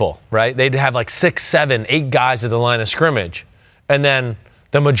of people, right? They'd have like 6, 7, 8 guys at the line of scrimmage, and then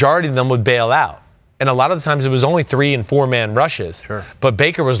the majority of them would bail out. And a lot of the times it was only 3- and 4-man rushes. Sure. But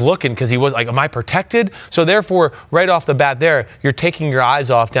Baker was looking because he was like, am I protected? So therefore, right off the bat there, you're taking your eyes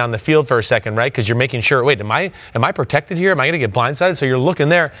off down the field for a second, right? Because you're making sure, wait, am I protected here? Am I going to get blindsided? So you're looking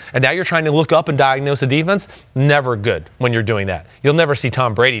there, and now you're trying to look up and diagnose the defense. Never good when you're doing that. You'll never see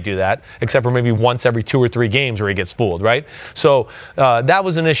Tom Brady do that, except for maybe once every 2 or 3 games where he gets fooled, right? So that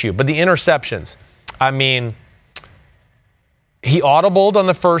was an issue. But the interceptions, I mean, he audibled on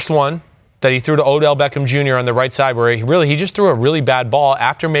the first one that he threw to Odell Beckham Jr. on the right side, where he just threw a really bad ball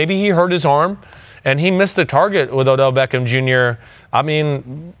after maybe he hurt his arm, and he missed the target with Odell Beckham Jr., I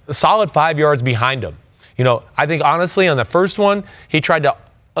mean, a solid 5 yards behind him. I think honestly on the first one, he tried to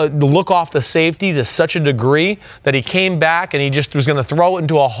look off the safety to such a degree that he came back and he just was going to throw it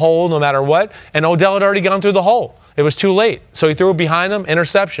into a hole no matter what, and Odell had already gone through the hole. It was too late. So he threw it behind him,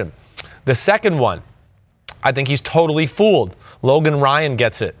 interception. The second one, I think he's totally fooled. Logan Ryan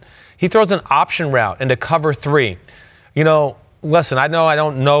gets it. He throws an option route into cover 3. Listen, I know I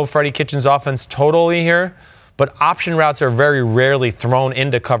don't know Freddie Kitchens' offense totally here, but option routes are very rarely thrown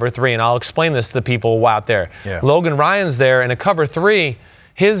into cover 3, and I'll explain this to the people out there. Yeah. Logan Ryan's there in a cover 3.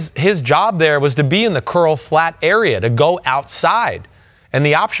 His job there was to be in the curl flat area, to go outside. And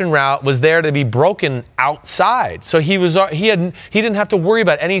the option route was there to be broken outside. So he didn't have to worry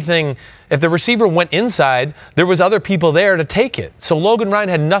about anything. If the receiver went inside, there was other people there to take it. So Logan Ryan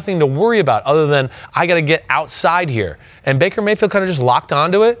had nothing to worry about other than, I got to get outside here. And Baker Mayfield kind of just locked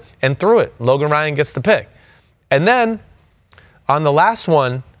onto it and threw it. Logan Ryan gets the pick. And then on the last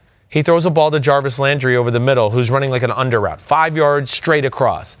one, he throws a ball to Jarvis Landry over the middle, who's running like an under route, 5 yards straight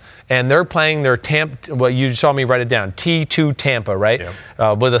across. And they're playing their you saw me write it down, T2 Tampa, right?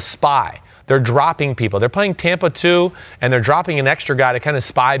 Yep. With a spy. They're dropping people. They're playing Tampa 2, and they're dropping an extra guy to kind of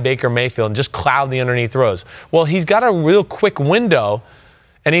spy Baker Mayfield and just cloud the underneath throws. Well, he's got a real quick window,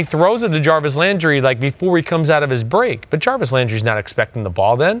 and he throws it to Jarvis Landry like before he comes out of his break. But Jarvis Landry's not expecting the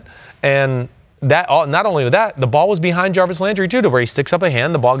ball then. And not only with that, the ball was behind Jarvis Landry too, to where he sticks up a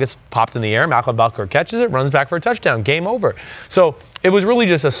hand, the ball gets popped in the air, Malcolm Butler catches it, runs back for a touchdown, game over. So it was really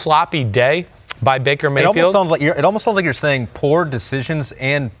just a sloppy day by Baker Mayfield. It almost sounds like you're saying poor decisions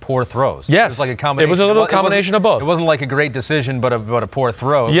and poor throws. Yes. It was like a combination. It was a little combination of both. It wasn't like a great decision, but a poor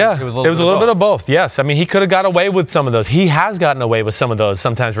throw. Yeah. It was a little bit of both. Yes. I mean, he could have got away with some of those. He has gotten away with some of those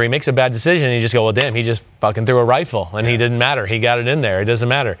sometimes where he makes a bad decision and you just go, well, damn, he just fucking threw a rifle and he didn't matter. He got it in there. It doesn't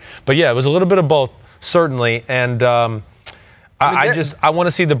matter. But yeah, it was a little bit of both, certainly. And I want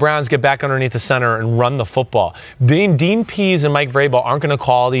to see the Browns get back underneath the center and run the football. Dean Pease and Mike Vrabel aren't going to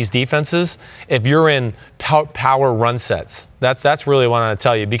call these defenses if you're in power run sets. That's really what I want to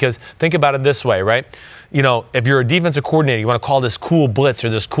tell you, because think about it this way, right? You know, if you're a defensive coordinator, you want to call this cool blitz or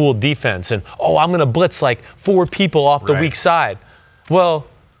this cool defense, and I'm going to blitz like 4 people off the weak side. Well,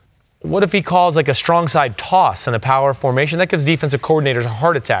 what if he calls like a strong side toss in a power formation? That gives defensive coordinators a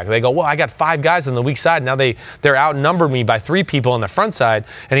heart attack. They go, well, I got 5 guys on the weak side. Now they're outnumbered me by 3 people on the front side.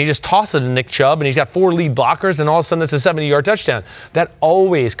 And he just tosses it to Nick Chubb, and he's got 4 lead blockers, and all of a sudden it's a 70-yard touchdown. That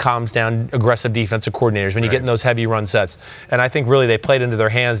always calms down aggressive defensive coordinators when you get in those heavy run sets. And I think really they played into their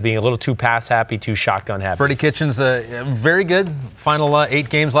hands, being a little too pass happy, too shotgun happy. Freddie Kitchens, very good. Final 8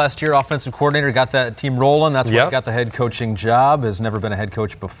 games last year, offensive coordinator, got that team rolling. That's why he got the head coaching job. Has never been a head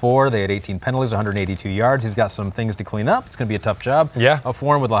coach before. They had 18 penalties, 182 yards. He's got some things to clean up. It's going to be a tough job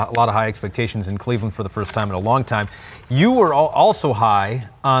for him, with a lot of high expectations in Cleveland for the first time in a long time. You were also high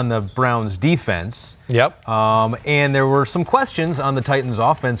on the Browns defense. Yep. And there were some questions on the Titans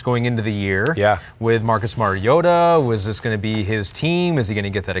offense going into the year with Marcus Mariota. Was this going to be his team? Is he going to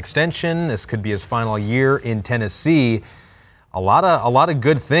get that extension? This could be his final year in Tennessee. A lot of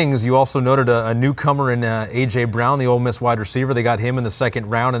good things. You also noted a newcomer in A.J. Brown, the Ole Miss wide receiver. They got him in the second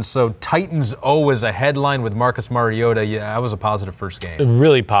round. And so Titans as a headline with Marcus Mariota. Yeah, that was a positive first game. A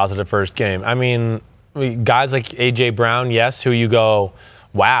really positive first game. I mean, guys like A.J. Brown, yes, who you go,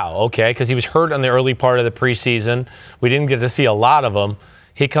 wow, okay, because he was hurt on the early part of the preseason. We didn't get to see a lot of him.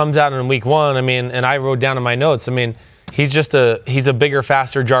 He comes out in week 1, I mean, and I wrote down in my notes, I mean, he's a bigger,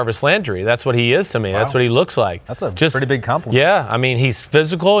 faster Jarvis Landry. That's what he is to me. Wow. That's what he looks like. That's a pretty big compliment. Yeah, I mean, he's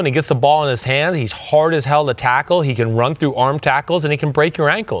physical and he gets the ball in his hand. He's hard as hell to tackle. He can run through arm tackles and he can break your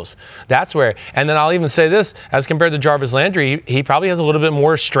ankles. That's where. And then I'll even say this, as compared to Jarvis Landry, he probably has a little bit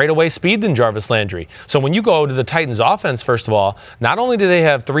more straightaway speed than Jarvis Landry. So when you go to the Titans offense, first of all, not only do they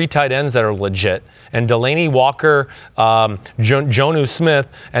have 3 tight ends that are legit, and Delaney Walker, Jonnu Smith,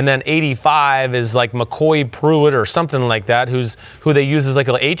 and then 85 is like McCoy Pruitt or something like that, who they use as like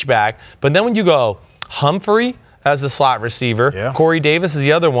an H-back. But then when you go Humphrey as the slot receiver, Corey Davis is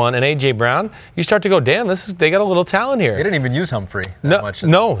the other one, and A.J. Brown, you start to go, damn, they got a little talent here. They didn't even use Humphrey much.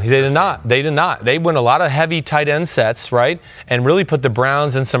 No, they did not. They did not. They went a lot of heavy tight end sets, right, and really put the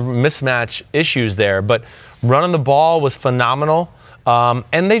Browns in some mismatch issues there. But running the ball was phenomenal.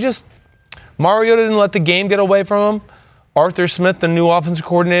 And Mariota didn't let the game get away from him. Arthur Smith, the new offensive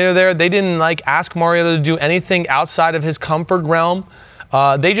coordinator there, they didn't ask Mariota to do anything outside of his comfort realm.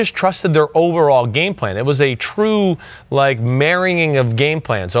 They just trusted their overall game plan. It was a true marrying of game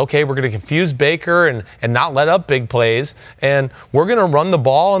plans. Okay, we're going to confuse Baker and not let up big plays, and we're going to run the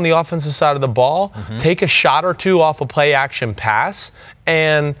ball on the offensive side of the ball, take a shot or 2 off a play action pass,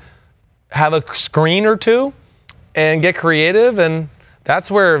 and have a screen or 2, and get creative. And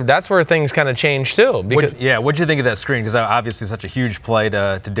that's where things kind of change too. What'd you think of that screen? Because obviously such a huge play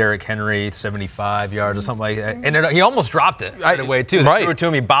to Derrick Henry, 75 yards or something like that. And he almost dropped it right away too. They threw it to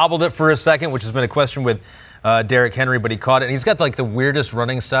him. He bobbled it for a second, which has been a question with Derrick Henry, but he caught it. And he's got the weirdest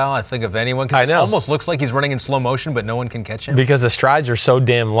running style, I think, of anyone. I know. It almost looks like he's running in slow motion, but no one can catch him. Because the strides are so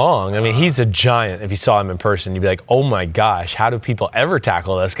damn long. I mean, he's a giant. If you saw him in person, you'd be like, oh my gosh, how do people ever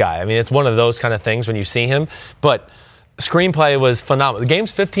tackle this guy? I mean, it's one of those kind of things when you see him. But screenplay was phenomenal. The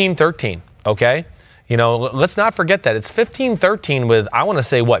game's 15-13, okay? You know, let's not forget that. It's 15-13 with, I want to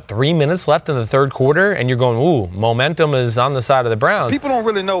say, 3 minutes left in the third quarter, and you're going, ooh, momentum is on the side of the Browns. People don't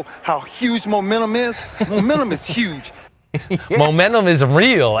really know how huge momentum is. Momentum is huge. Momentum is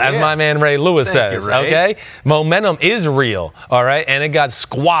real, as my man Ray Lewis says, okay? Momentum is real, all right? And it got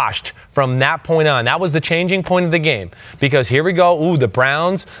squashed from that point on. That was the changing point of the game, because here we go. Ooh, the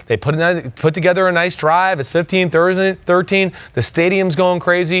Browns, they put together a nice drive. It's 15-13. The stadium's going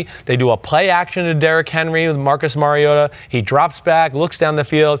crazy. They do a play action to Derrick Henry with Marcus Mariota. He drops back, looks down the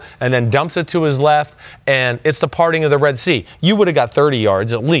field, and then dumps it to his left, and it's the parting of the Red Sea. You would have got 30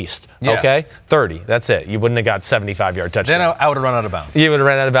 yards at least, okay? 30, that's it. You wouldn't have got 75-yard touchdown. Then I would have run out of bounds. You would have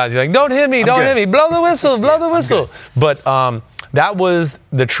run out of bounds. You're like, don't hit me, hit me. Blow the whistle, blow the whistle. But that was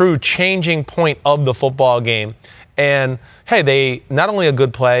the true changing point of the football game. And, hey, they not only a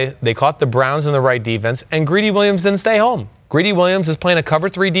good play, they caught the Browns in the right defense, and Greedy Williams didn't stay home. Greedy Williams is playing a cover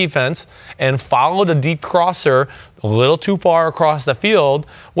 3 defense and followed a deep crosser a little too far across the field,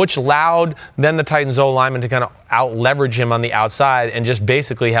 which allowed then the Titans O-lineman to kind of out-leverage him on the outside and just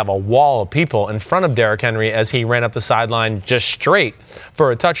basically have a wall of people in front of Derrick Henry as he ran up the sideline just straight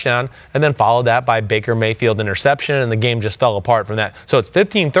for a touchdown, and then followed that by Baker Mayfield interception, and the game just fell apart from that. So it's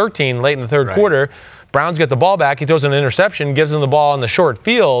 15-13 late in the third quarter. Browns get the ball back. He throws an interception, gives him the ball in the short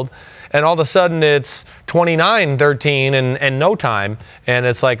field, and all of a sudden it's 29-13 and no time, and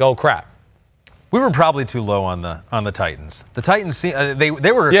it's like, oh crap. We were probably too low on the Titans. The Titans, they played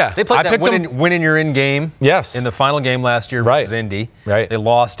that win in your in game. Yes. In the final game last year, which was Indy. Right. They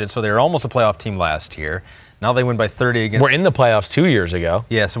lost it, so they were almost a playoff team last year. Now they win by 30 against. We're in the playoffs 2 years ago.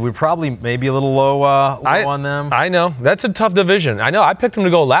 Yeah, so we're probably maybe a little low on them. I know. That's a tough division. I know. I picked them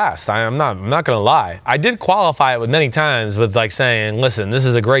to go last. I'm not going to lie. I did qualify it with many times with like saying, listen, this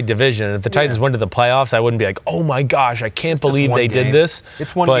is a great division. If the Titans went to the playoffs, I wouldn't be like, oh my gosh, I can't believe they did this.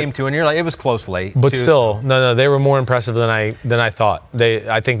 It's one game too, and you're like, it was close late. But still, no, they were more impressive than I thought.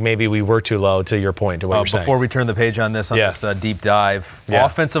 I think maybe we were too low to your point, to what you're saying. Before we turn the page on this deep dive,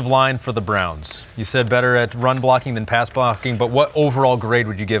 offensive line for the Browns. You said better at run blocking than pass blocking, but what overall grade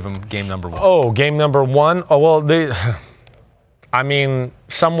would you give them game number 1? Oh, game number 1? Oh, well,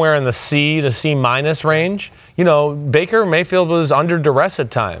 somewhere in the C to C minus range. You know, Baker Mayfield was under duress at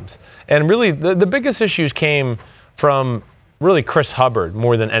times. And really, the biggest issues came from really Chris Hubbard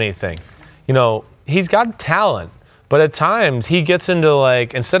more than anything. You know, he's got talent, but at times he gets into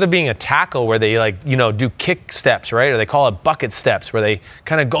like, instead of being a tackle where they like, you know, do kick steps, right? Or they call it bucket steps where they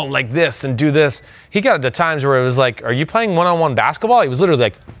kind of go like this and do this. He got the times where it was like, are you playing one-on-one basketball? He was literally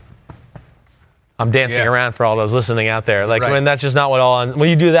like, I'm dancing around for all those listening out there. Like, when that's just not when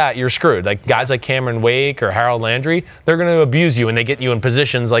you do that, you're screwed. Like guys like Cameron Wake or Harold Landry, they're going to abuse you and they get you in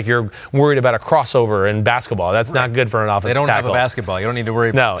positions like you're worried about a crossover in basketball. That's not good for an offensive tackle. They don't have a basketball. You don't need to worry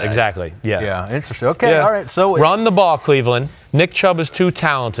about that. No, exactly. Yeah, interesting. Okay, all right. So run the ball, Cleveland. Nick Chubb is too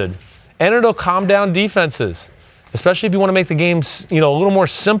talented. And it'll calm down defenses, especially if you want to make the games, a little more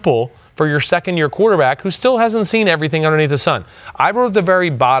simple for your second-year quarterback who still hasn't seen everything underneath the sun. I wrote at the very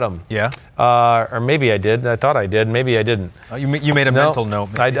bottom. Yeah. Or maybe I did. I thought I did. Maybe I didn't. Oh, you made a mental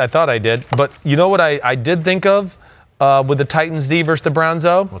note. I thought I did. But you know what I did think of with the Titans D versus the Browns,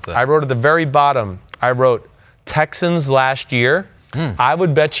 though? What's that? I wrote at the very bottom. I wrote Texans last year. I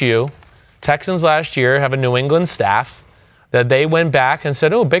would bet you Texans last year have a New England staff that they went back and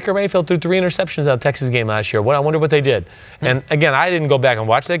said, oh, Baker Mayfield threw 3 interceptions out of the Texas game last year. I wonder what they did. And again, I didn't go back and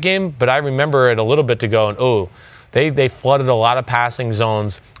watch that game, but I remember it a little bit to go, and they flooded a lot of passing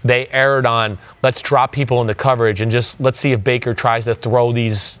zones. They erred on, let's drop people into coverage and just let's see if Baker tries to throw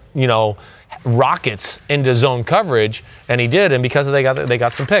these, rockets into zone coverage, and he did, and because of they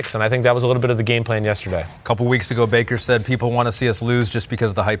got some picks, and I think that was a little bit of the game plan yesterday. A couple weeks ago, Baker said people want to see us lose just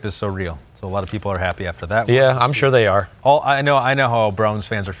because the hype is so real. So a lot of people are happy after that. Yeah, I'm sure they are. I know how Browns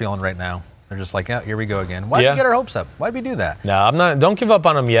fans are feeling right now. They're just like, here we go again. Why did we get our hopes up? Why did we do that? No, I'm not. Don't give up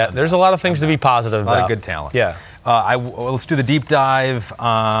on them yet. There's a lot of things to be positive about. A lot of good talent. Yeah. Let's do the deep dive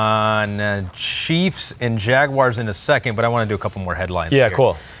on Chiefs and Jaguars in a second, but I want to do a couple more headlines. Yeah, here.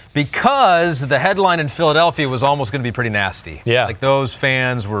 cool. Because the headline in Philadelphia was almost going to be pretty nasty. Yeah. Like those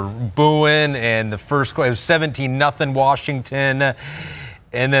fans were booing, and the first it was 17-0 Washington,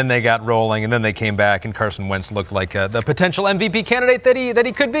 and then they got rolling, and then they came back, and Carson Wentz looked like the potential MVP candidate that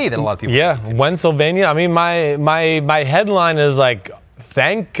he could be. That a lot of people. Yeah, Wentzylvania. I mean, my headline is like,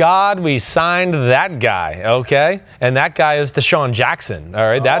 thank God we signed that guy. Okay, and that guy is Deshaun Jackson. All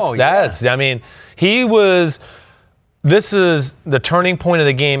right, that's. I mean, he was. This is the turning point of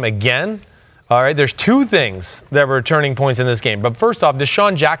the game again. All right, there's 2 things that were turning points in this game. But first off,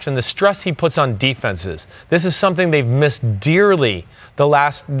 Deshaun Jackson, the stress he puts on defenses. This is something they've missed dearly the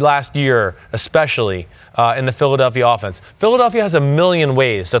last year, especially in the Philadelphia offense. Philadelphia has a million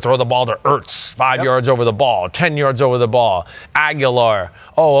ways to throw the ball to Ertz, 5 yards over the ball, 10 yards over the ball. Aguilar.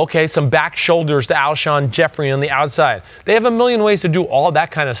 Some back shoulders to Alshon Jeffrey on the outside. They have a million ways to do all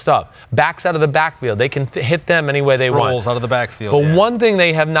that kind of stuff. Backs out of the backfield. They can hit them any way they want. Rolls out of the backfield. But one thing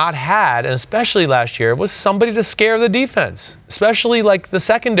they have not had, and especially last year, was somebody to scare the defense, especially like the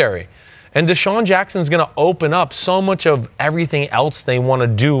secondary. And Deshaun Jackson's going to open up so much of everything else they want to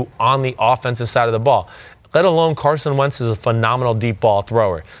do on the offensive side of the ball. let alone Carson Wentz is a phenomenal deep ball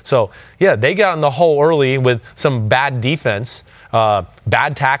thrower. So, yeah, they got in the hole early with some bad defense,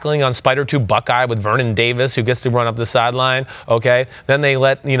 bad tackling on Spider 2 Buckeye with Vernon Davis, who gets to run up the sideline, okay? Then they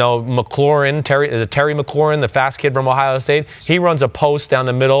let, McLaurin, Terry McLaurin, the fast kid from Ohio State, he runs a post down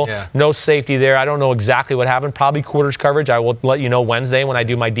the middle. Yeah. No safety there. I don't know exactly what happened. Probably quarters coverage. I will let you know Wednesday when I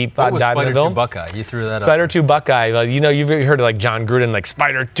do my deep dive in the film. Spider 2 Buckeye? You threw that Spider 2 Buckeye. You've heard of like John Gruden, like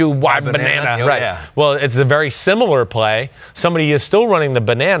Spider 2 wide banana. Oh, right. Yeah. Well, it's a very similar play. Somebody is still running the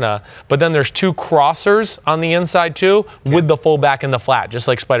banana, but then there's 2 crossers on the inside too with the fullback in the flat, just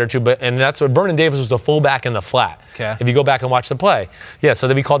like Spider 2. And that's what Vernon Davis was, the fullback in the flat. Okay. If you go back and watch the play. Yeah,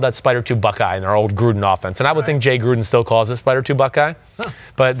 so we called that Spider 2 Buckeye in our old Gruden offense. And I would think Jay Gruden still calls it Spider 2 Buckeye,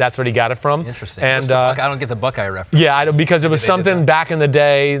 but that's what he got it from. Interesting. And I don't get the Buckeye reference. Yeah, because it was something back in the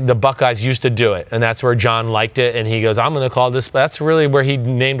day the Buckeyes used to do it, and that's where John liked it, and he goes, I'm going to call this. That's really where he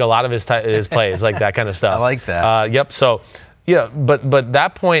named a lot of his plays, like that kind of stuff. I like that. Yep. So, yeah, but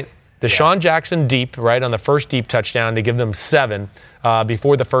that point, Deshaun Jackson deep, right, on the first deep touchdown to give them 7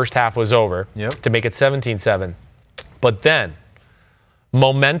 before the first half was over to make it 17-7. But then,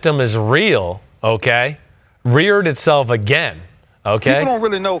 momentum is real, okay? Reared itself again, okay? People don't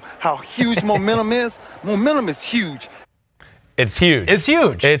really know how huge momentum is. Momentum is huge. It's huge. It's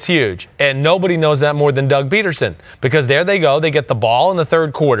huge. It's huge. And nobody knows that more than Doug Peterson, because there they go. They get the ball in the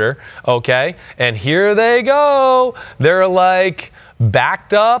third quarter, okay? And here they go. They're like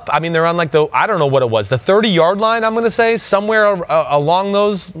backed up. I mean, they're on like I don't know what it was, the 30-yard line, I'm going to say, somewhere along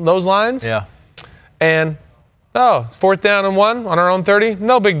those lines. Yeah. And, 4th down and 1 on our own 30.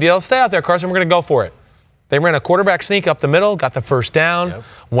 No big deal. Stay out there, Carson. We're going to go for it. They ran a quarterback sneak up the middle, got the first down,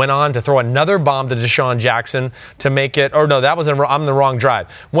 went on to throw another bomb to Deshaun Jackson to make it, I'm the wrong drive.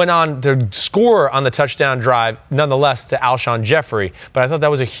 Went on to score on the touchdown drive, nonetheless, to Alshon Jeffrey. But I thought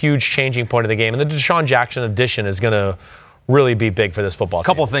that was a huge changing point of the game. And the Deshaun Jackson addition is going to really be big for this football team.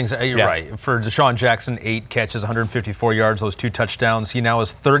 Couple of things. You're right. For Deshaun Jackson, 8 catches, 154 yards, those 2 touchdowns. He now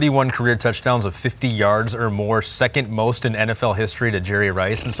has 31 career touchdowns of 50 yards or more, second most in NFL history to Jerry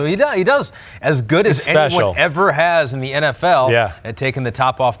Rice. And so he does as good as anyone ever has in the NFL at taking the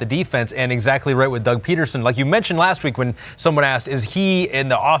top off the defense. And exactly right with Doug Peterson. Like you mentioned last week when someone asked, is he in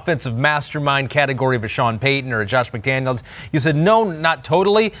the offensive mastermind category of a Sean Payton or a Josh McDaniels? You said, no, not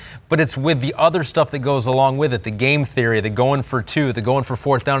totally, but it's with the other stuff that goes along with it, the game theory, the going for 2, the going for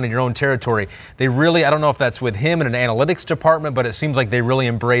 4th down in your own territory. They really, I don't know if that's with him in an analytics department, but it seems like they really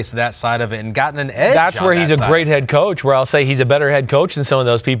embraced that side of it and gotten an edge. That's where he's a great head coach, where I'll say he's a better head coach than some of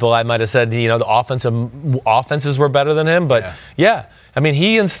those people I might have said, the offenses were better than him. But I mean,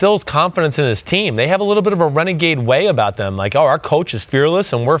 he instills confidence in his team. They have a little bit of a renegade way about them. Like, our coach is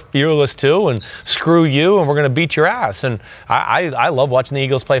fearless, and we're fearless too, and screw you, and we're going to beat your ass. And I love watching the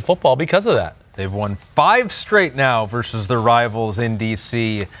Eagles play football because of that. They've won 5 straight now versus their rivals in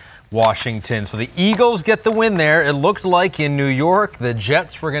D.C., Washington. So the Eagles get the win there. It looked like in New York the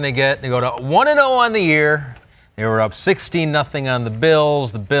Jets were going to go to 1-0 on the year. They were up 16-0 on the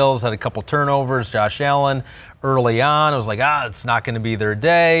Bills. The Bills had a couple turnovers. Josh Allen early on. It was like, it's not going to be their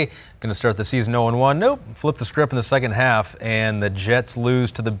day. Going to start the season 0-1. Nope. Flip the script in the second half, and the Jets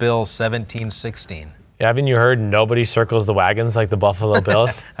lose to the Bills 17-16. Haven't you heard nobody circles the wagons like the Buffalo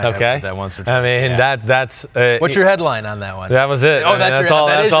Bills? Okay. That once or twice. I mean, that's. What's your headline on that one? That was it. Oh, that's all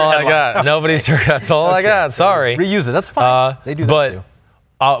I got. That's all I got. Sorry. Reuse it. That's fine. They do that too.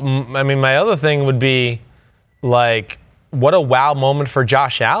 I mean, my other thing would be, like, what a wow moment for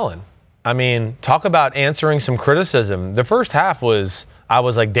Josh Allen. I mean, talk about answering some criticism. The first half I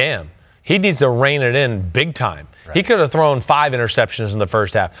was like, damn, he needs to rein it in big time. Right. He could have thrown 5 interceptions in the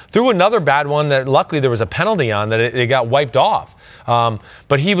first half. Threw another bad one that luckily there was a penalty on that it got wiped off.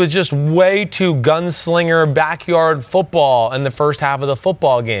 But he was just way too gunslinger backyard football in the first half of the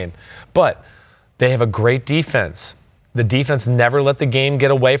football game. But they have a great defense. The defense never let the game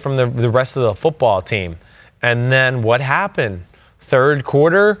get away from the rest of the football team. And then what happened? Third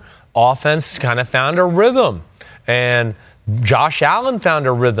quarter, offense kind of found a rhythm. And Josh Allen found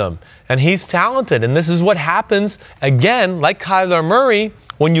a rhythm, and he's talented. And this is what happens, again, like Kyler Murray,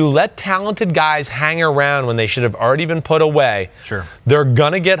 when you let talented guys hang around when they should have already been put away. Sure. They're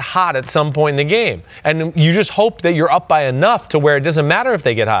going to get hot at some point in the game. And you just hope that you're up by enough to where it doesn't matter if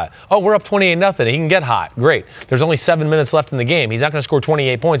they get hot. Oh, we're up 28-0. He can get hot. Great. There's only 7 minutes left in the game. He's not going to score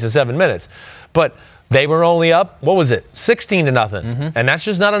 28 points in 7 minutes. But they were only up, 16-0. Mm-hmm. And that's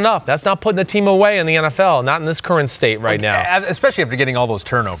just not enough. That's not putting the team away in the NFL, not in this current state right now. Especially after getting all those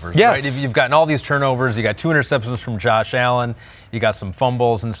turnovers. Yes. Right? You've gotten all these turnovers. You got 2 interceptions from Josh Allen. You got some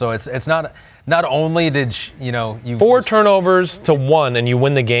fumbles. And so it's not only did you 4 turnovers to 1 and you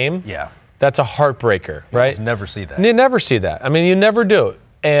win the game. Yeah. that's a heartbreaker, right? You never see that. You never see that. I mean, you never do.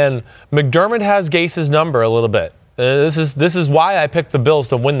 And McDermott has Gase's number a little bit. This is why I picked the Bills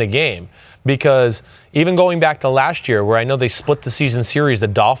to win the game, because even going back to last year, where I know they split the season series, the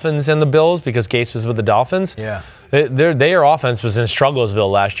Dolphins and the Bills, because Gase was with the Dolphins. Yeah. Their offense was in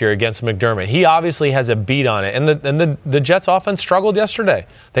Strugglesville last year against McDermott. He obviously has a beat on it. And the Jets offense struggled yesterday.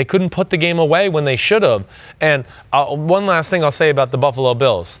 They couldn't put the game away when they should have. And one last thing I'll say about the Buffalo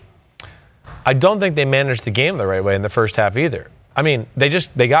Bills. I don't think they managed the game the right way in the first half either. I mean, they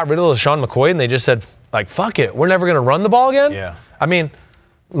got rid of LaShawn McCoy and they just said, like, fuck it, we're never going to run the ball again? Yeah. I mean,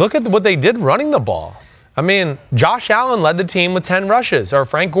 look at what they did running the ball. I mean, Josh Allen led the team with 10 rushes, or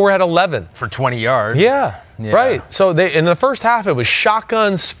Frank Gore had 11. For 20 yards. Yeah, right. So in the first half, it was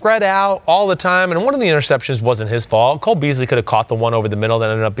shotgun, spread out all the time, and one of the interceptions wasn't his fault. Cole Beasley could have caught the one over the middle that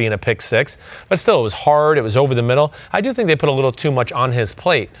ended up being a pick six, but still, it was hard. It was over the middle. I do think they put a little too much on his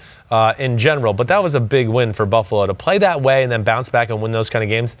plate in general, but that was a big win for Buffalo. To play that way and then bounce back and win those kind of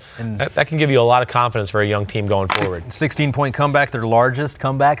games, that can give you a lot of confidence for a young team going forward. 16-point comeback, their largest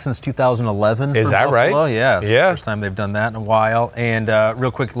comeback since 2011. Is that Buffalo. right? Yeah. It's yeah. the first time they've done that in a while. And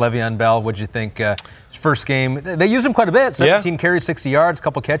real quick, Le'Veon Bell, what'd you think? His first game, they used him quite a bit. 17 carries, 60 yards, a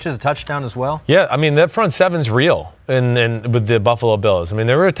couple catches, a touchdown as well. Yeah, I mean, that front seven's real and with the Buffalo Bills. I mean,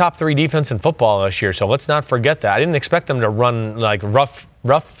 they were a top 3 defense in football this year, so let's not forget that. I didn't expect them to run like rough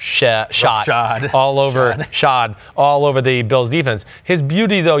shot all over the Bills defense. His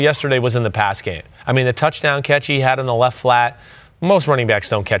beauty, though, yesterday was in the pass game. I mean, the touchdown catch he had on the left flat, most running backs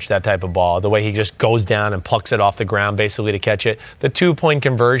don't catch that type of ball, the way he just goes down and plucks it off the ground basically to catch it. The 2-point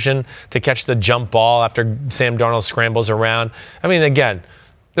conversion to catch the jump ball after Sam Darnold scrambles around. I mean, again,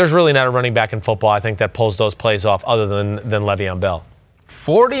 there's really not a running back in football, I think, that pulls those plays off other than Le'Veon Bell.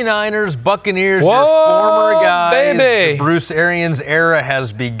 49ers, Buccaneers, your former guys. Baby. The Bruce Arians era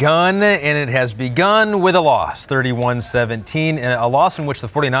has begun, and it has begun with a loss, 31-17, and a loss in which the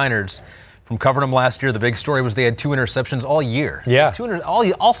 49ers, from covering them last year, the big story was they had 2 interceptions all year. Yeah.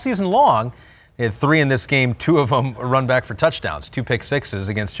 All season long. They had 3 in this game, 2 of them run back for touchdowns, 2 pick sixes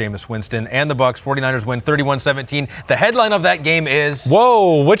against Jameis Winston and the Bucs. 49ers win 31-17. The headline of that game is...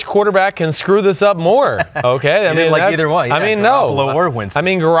 Whoa, which quarterback can screw this up more? Okay, I mean, like either one. Yeah, I mean, Garoppolo or Winston. I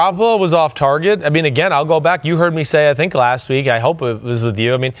mean, Garoppolo was off target. I mean, again, I'll go back. You heard me say, I think last week, I hope it was with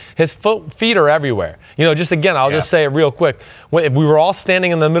you. I mean, his feet are everywhere. You know, just again, I'll just say it real quick. If we were all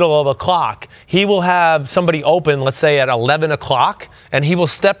standing in the middle of a clock, he will have somebody open, let's say at 11 o'clock, and he will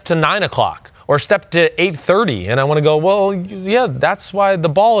step to 9 o'clock. Or step to 8:30, and I want to go, well, yeah, that's why the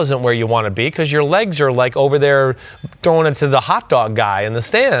ball isn't where you want to be, because your legs are like over there throwing it to the hot dog guy in the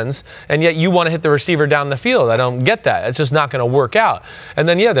stands, and yet you want to hit the receiver down the field. I don't get that. It's just not going to work out. And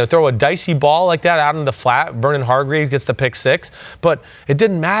then, yeah, they'll throw a dicey ball like that out in the flat. Vernon Hargreaves gets the pick six, but it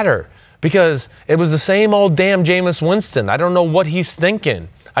didn't matter because it was the same old damn Jameis Winston. I don't know what he's thinking.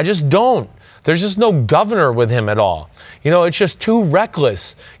 I just don't. There's just no governor with him at all. You know, it's just too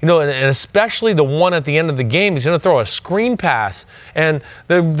reckless. You know, and especially the one at the end of the game, he's going to throw a screen pass, and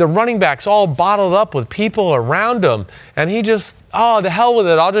the running back's all bottled up with people around him, and he just, the hell with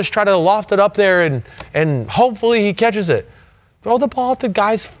it. I'll just try to loft it up there, and hopefully he catches it. Throw the ball at the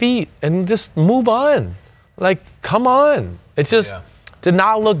guy's feet and just move on. Like, come on. It just did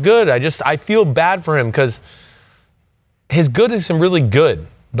not look good. I feel bad for him because his good is really good.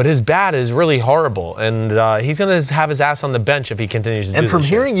 But his bad is really horrible, and he's going to have his ass on the bench if he continues to do this. And from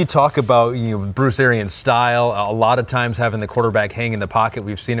hearing you talk about Bruce Arians' style, a lot of times having the quarterback hang in the pocket,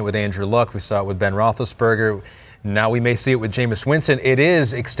 we've seen it with Andrew Luck, we saw it with Ben Roethlisberger, now we may see it with Jameis Winston. It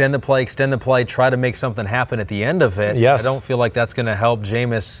is extend the play, try to make something happen at the end of it. Yes. I don't feel like that's going to help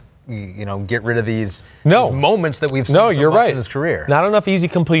Jameis get rid of these moments that we've seen so much in his career. Not enough easy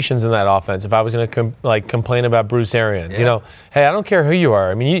completions in that offense. If I was going to complain about Bruce Arians, hey, I don't care who you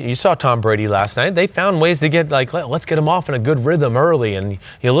are. I mean, you saw Tom Brady last night. They found ways to get let's get him off in a good rhythm early. And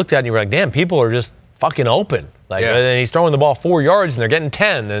you looked at it and you were like, damn, people are just fucking open. And he's throwing the ball 4 yards and they're getting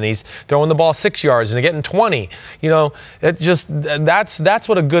 10, and he's throwing the ball 6 yards and they're getting 20. It's just that's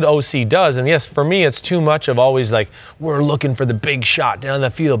what a good OC does. And yes, for me, it's too much of always like we're looking for the big shot down the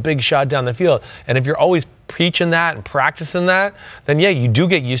field, big shot down the field. And if you're always preaching that and practicing that, then you do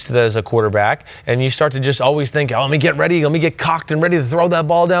get used to that as a quarterback, and you start to just always think, let me get ready, let me get cocked and ready to throw that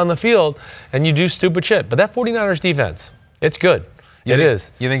ball down the field, and you do stupid shit. But that 49ers defense, it's good. It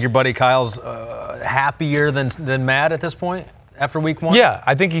is. You think your buddy Kyle's happier than mad at this point after week 1? Yeah,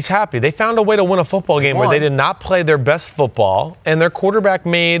 I think he's happy. They found a way to win a football game where they did not play their best football, and their quarterback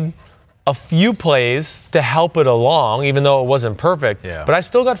made a few plays to help it along, even though it wasn't perfect. Yeah. But I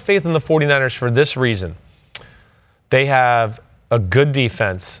still got faith in the 49ers for this reason. They have a good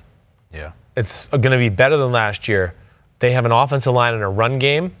defense, Yeah. It's going to be better than last year. They have an offensive line and a run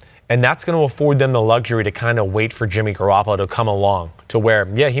game, and that's going to afford them the luxury to kind of wait for Jimmy Garoppolo to come along to where,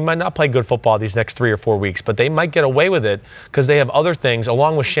 yeah, he might not play good football these next 3 or 4 weeks, but they might get away with it because they have other things,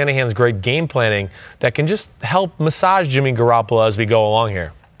 along with Shanahan's great game planning, that can just help massage Jimmy Garoppolo as we go along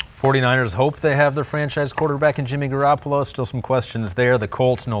here. 49ers hope they have their franchise quarterback in Jimmy Garoppolo. Still some questions there. The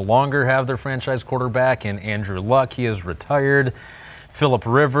Colts no longer have their franchise quarterback in Andrew Luck. He is retired. Phillip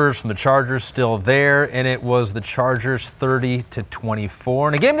Rivers from the Chargers still there, and it was the Chargers 30-24.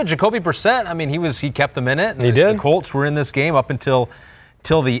 In a game that Jacoby Brissett, I mean, he kept them in it. He did. The Colts were in this game up until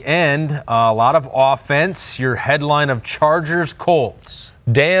the end. A lot of offense. Your headline of Chargers-Colts.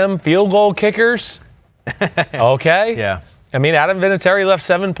 Damn field goal kickers. Okay. Yeah. I mean, Adam Vinatieri left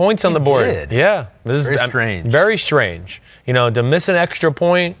 7 points on the board. Did. Yeah. This Very is strange. Very strange. You know, to miss an extra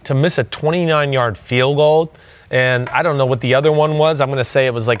point, to miss a 29-yard field goal. And I don't know what the other one was. I'm going to say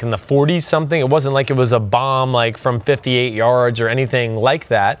it was like in the 40s something. It wasn't like it was a bomb like from 58 yards or anything like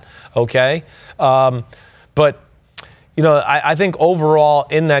that, okay? But, you know, I think overall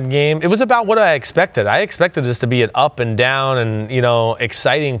in that game, it was about what I expected. I expected this to be an up and down and, you know,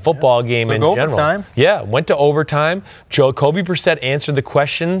 exciting football game in general. Overtime. Yeah, went to overtime. Jacoby Brissett answered the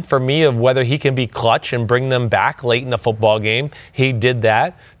question for me of whether he can be clutch and bring them back late in the football game. He did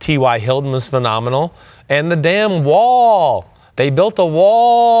that. T.Y. Hilton was phenomenal. And the damn wall. They built a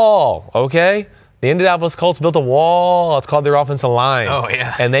wall, okay? The Indianapolis Colts built a wall. It's called their offensive line. Oh,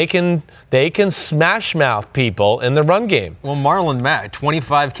 yeah. And they can smash mouth people in the run game. Well, Marlon Mack,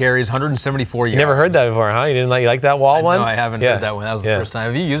 25 carries, 174 yards. You never heard that before, huh? You like that wall one? No, I haven't heard that one. That was the first time.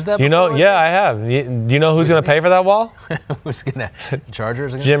 Have you used that before? You know, yeah, I have. Do you know who's going to pay for that wall? Who's going to?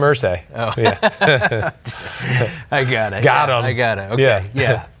 Chargers again? Jim Irsay. Oh. Yeah. I got it. Got him. I got it. Okay.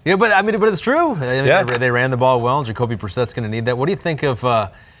 Yeah. Yeah, but it's true. They ran the ball well. Jacoby Brissett's going to need that. What do you think of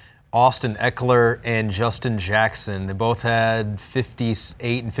Austin Eckler and Justin Jackson? They both had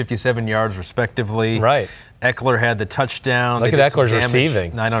 58 and 57 yards respectively. Right. Eckler had the touchdown. Look at Eckler's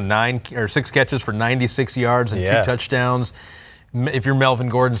receiving. 6 catches for 96 yards and 2 touchdowns. If you're Melvin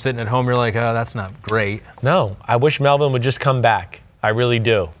Gordon sitting at home, you're like, oh, that's not great. No, I wish Melvin would just come back. I really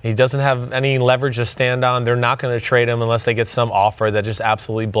do. He doesn't have any leverage to stand on. They're not going to trade him unless they get some offer that just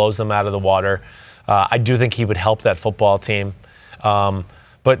absolutely blows them out of the water. I do think he would help that football team.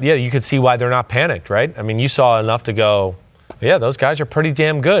 But, yeah, you could see why they're not panicked, right? I mean, you saw enough to go, yeah, those guys are pretty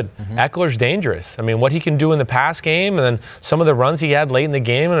damn good. Mm-hmm. Eckler's dangerous. I mean, what he can do in the pass game and then some of the runs he had late in the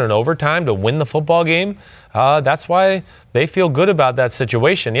game and in overtime to win the football game, that's why they feel good about that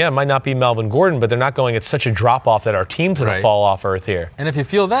situation. Yeah, it might not be Melvin Gordon, but they're not going at such a drop-off that our team's going to fall off earth here. And if you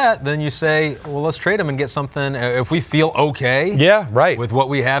feel that, then you say, well, let's trade him and get something. If we feel okay with what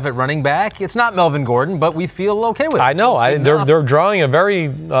we have at running back, it's not Melvin Gordon, but we feel okay with it. I know. They're drawing a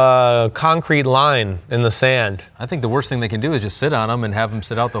very concrete line in the sand. I think the worst thing they can do is just sit on him and have him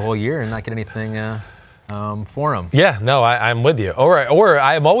sit out the whole year and not get anything for him. Yeah, no, I'm with you. Or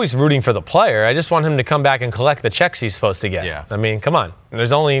I'm always rooting for the player. I just want him to come back and collect the checks he's supposed to get. Yeah. I mean, come on.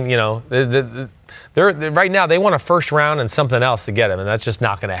 There's only, they're right now they want a first round and something else to get him, and that's just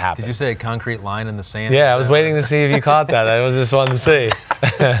not going to happen. Did you say a concrete line in the sand? Yeah, I was waiting to see if you caught that. I was just wanting to see.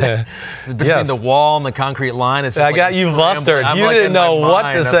 Between the wall and the concrete line, it's just I got you flustered. You didn't know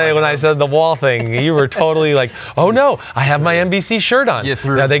what to say when I said the wall thing. You were totally like, oh no, I have my NBC shirt on.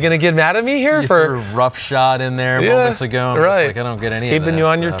 Are they going to get mad at me here for a rough shot in there moments ago? Right. Like, I don't get any just keeping you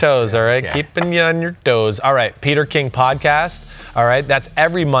on your toes, all right? Yeah. Keeping you on your toes. All right, Peter King podcast. All right, that's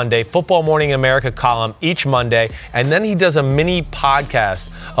every Monday. Football Morning in America column each Monday. And then he does a mini podcast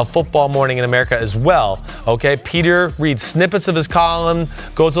of Football Morning in America as well. Okay, Peter reads snippets of his column,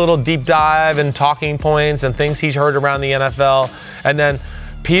 goes a little deep dive and talking points and things he's heard around the NFL. And then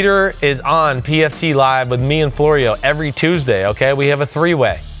Peter is on PFT Live with me and Florio every Tuesday, okay? We have a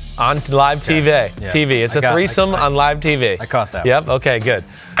three-way on live TV. Yeah. It's a threesome on live TV. I caught that. Yep, okay, good.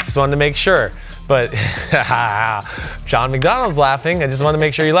 Just wanted to make sure. But John McDonald's laughing. I just want to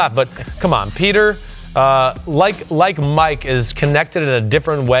make sure you laugh. But come on, Peter, like Mike is connected in a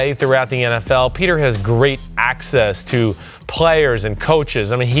different way throughout the NFL. Peter has great access to players and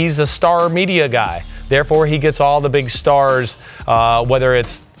coaches. I mean, he's a star media guy. Therefore, he gets all the big stars, whether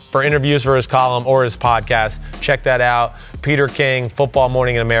it's for interviews for his column or his podcast. Check that out. Peter King, Football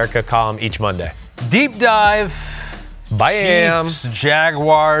Morning in America column each Monday. Deep dive. Chiefs,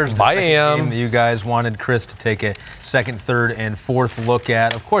 Jaguars, the game that you guys wanted Chris to take a second, third, and fourth look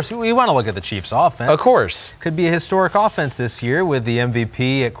at. Of course, we want to look at the Chiefs' offense. Of course. Could be a historic offense this year with the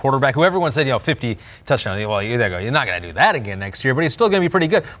MVP at quarterback, who everyone said, 50 touchdowns. Well, there you go. You're not going to do that again next year, but he's still going to be pretty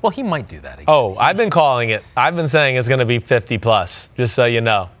good. Well, he might do that again. Oh, I've been calling it. I've been saying it's going to be 50 plus, just so you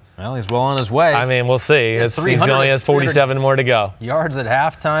know. Well, he's well on his way. I mean, we'll see. He only has 47 more to go. Yards at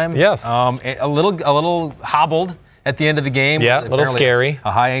halftime. Yes. A little hobbled at the end of the game. Yeah, a little scary.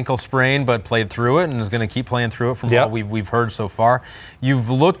 A high ankle sprain, but played through it and is going to keep playing through it from what we've heard so far. You've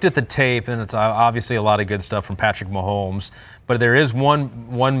looked at the tape, and it's obviously a lot of good stuff from Patrick Mahomes. But there is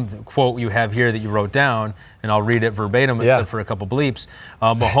one quote you have here that you wrote down, and I'll read it verbatim except for a couple bleeps.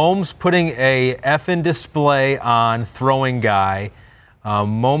 Mahomes putting a effing display on throwing guy.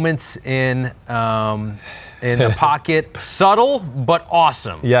 Moments in the pocket, subtle but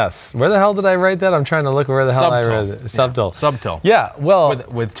awesome. Yes. Where the hell did I write that? I'm trying to look where the hell I read it. Subtle. Subtle. Yeah, well.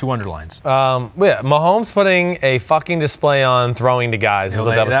 With 2 underlines. Mahomes putting a fucking display on throwing to guys is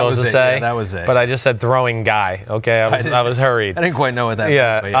what that was supposed to say. Yeah, that was it. But I just said throwing guy. Okay, I was hurried. I didn't quite know what that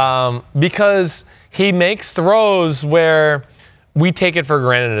meant. Yeah, because he makes throws where we take it for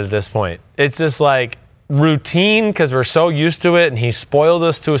granted at this point. It's just like routine because we're so used to it, and he spoiled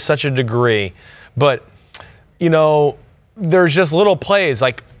us to such a degree. But there's just little plays.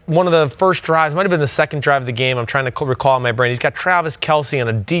 Like one of the first drives, might have been the second drive of the game. I'm trying to recall in my brain. He's got Travis Kelce on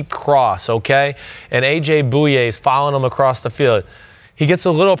a deep cross, okay? And A.J. Bouye is following him across the field. He gets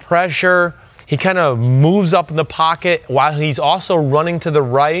a little pressure. He kind of moves up in the pocket while he's also running to the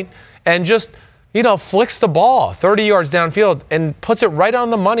right and just flicks the ball 30 yards downfield and puts it right on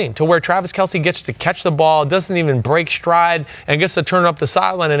the money to where Travis Kelce gets to catch the ball, doesn't even break stride, and gets to turn up the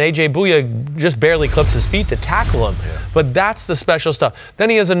sideline, and A.J. Bouye just barely clips his feet to tackle him. Yeah. But that's the special stuff. Then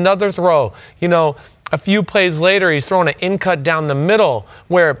he has another throw. A few plays later, he's throwing an in-cut down the middle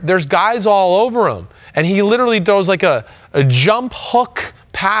where there's guys all over him, and he literally throws like a jump hook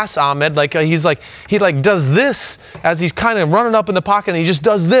pass, Ahmed. He does this as he's kind of running up in the pocket, and he just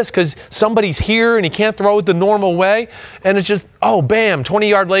does this because somebody's here and he can't throw it the normal way, and it's just bam,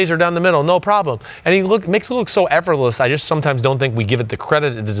 20-yard laser down the middle, no problem. And he makes it look so effortless. I just sometimes don't think we give it the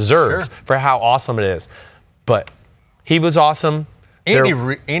credit it deserves for how awesome it is. But he was awesome. Andy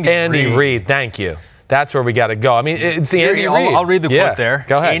Reid, thank you. That's where we got to go. I mean, it's Andy Reid. I'll read the quote there.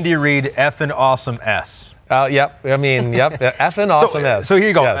 Go ahead. Andy Reid, effing awesome S. Yep. Effing awesome S. So here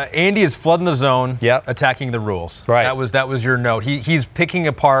you go. Yes. Andy is flooding the zone, attacking the rules. Right. That was your note. He's picking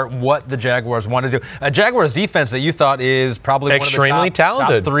apart what the Jaguars want to do. A Jaguars defense that you thought is probably extremely one of the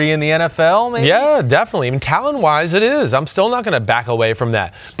talented. Top 3 in the NFL, maybe? Yeah, definitely. I mean, talent-wise, it is. I'm still not going to back away from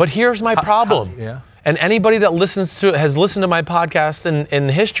that. But here's my problem. And anybody that has listened to my podcast in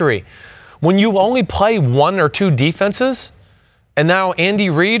history, when you only play 1 or 2 defenses, and now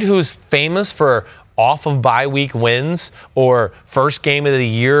Andy Reid, who's famous for off of bye week wins or first game of the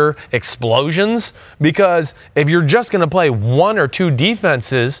year explosions, because if you're just going to play 1 or 2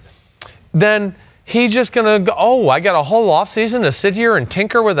 defenses, then he's just going to go, I got a whole offseason to sit here and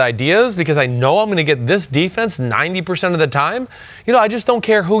tinker with ideas because I know I'm going to get this defense 90% of the time. I just don't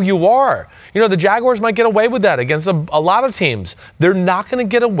care who you are. The Jaguars might get away with that against a lot of teams. They're not going to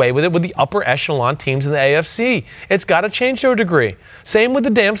get away with it with the upper echelon teams in the AFC. It's got to change to a degree. Same with the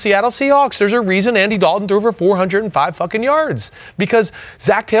damn Seattle Seahawks. There's a reason Andy Dalton threw for 405 fucking yards because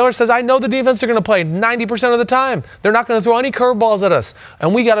Zach Taylor says, I know the defense are going to play 90% of the time. They're not going to throw any curveballs at us.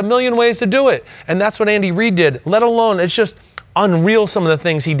 And we got a million ways to do it. And that's what Andy Reid did, let alone it's just unreal some of the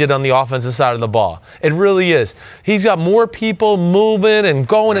things he did on the offensive side of the ball. It really is. He's got more people moving and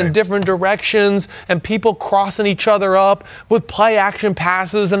going in different directions and people crossing each other up with play action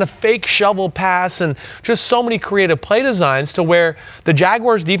passes and a fake shovel pass and just so many creative play designs to where the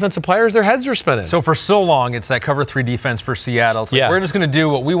Jaguars defensive players, their heads are spinning. So for so long, it's that cover 3 defense for Seattle. It's like, we're just going to do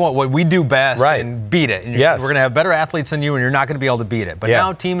what we want, what we do best and beat it. And we're going to have better athletes than you and you're not going to be able to beat it. But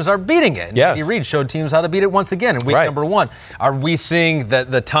now teams are beating it. And Andy Reid showed teams how to beat it once again in week number 1. Are we seeing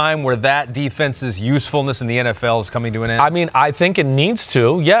that the time where that defense's usefulness in the NFL is coming to an end? I mean, I think it needs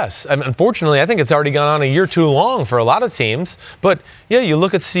to, yes. I mean, unfortunately, I think it's already gone on a year too long for a lot of teams. But, you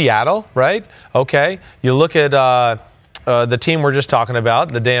look at Seattle, right? Okay. You look at the team we're just talking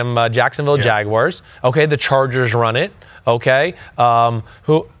about, the damn Jacksonville Jaguars. Okay, the Chargers run it. Okay.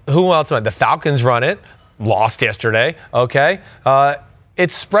 Who else? The Falcons run it. Lost yesterday. Okay.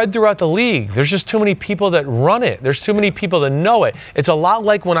 It's spread throughout the league. There's just too many people that run it. There's too many people that know it. It's a lot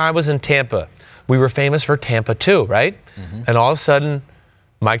like when I was in Tampa. We were famous for Tampa 2, right? Mm-hmm. And all of a sudden,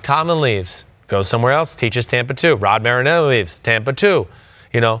 Mike Tomlin leaves, goes somewhere else, teaches Tampa 2. Rod Marinelli leaves, Tampa 2.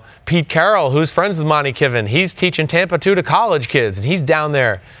 Pete Carroll, who's friends with Monty Kiffin, he's teaching Tampa 2 to college kids, and he's down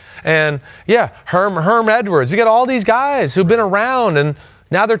there. And, Herm Edwards. We got all these guys who've been around, and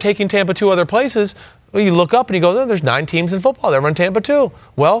now they're taking Tampa 2 other places. Well, you look up and you go, there's 9 teams in football that run Tampa 2.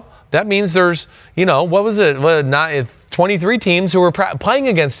 Well, that means there's, 23 teams who are playing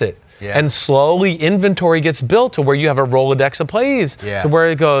against it. And slowly inventory gets built to where you have a Rolodex of plays to where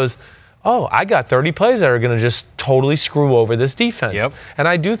it goes, oh, I got 30 plays that are going to just totally screw over this defense. And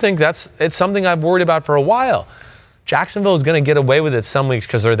I do think it's something I've worried about for a while. Jacksonville is going to get away with it some weeks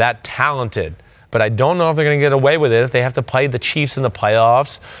because they're that talented. But I don't know if they're going to get away with it if they have to play the Chiefs in the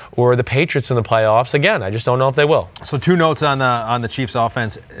playoffs or the Patriots in the playoffs. Again, I just don't know if they will. So 2 notes on the Chiefs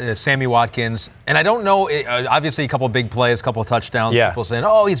offense. Sammy Watkins, and I don't know, obviously a couple of big plays, a couple of touchdowns. People saying,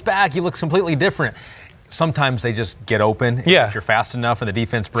 oh, he's back, he looks completely different. Sometimes they just get open. If you're fast enough and the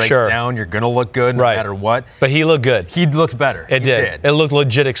defense breaks down, you're going to look good no matter what. But he looked good. He looked better. It did. It looked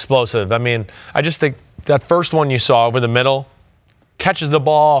legit explosive. I mean, I just think that first one you saw over the middle, catches the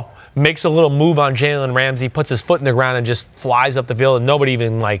ball, makes a little move on Jalen Ramsey, puts his foot in the ground and just flies up the field, and nobody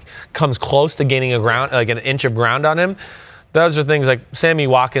even comes close to gaining an inch of ground on him. Those are things like Sammy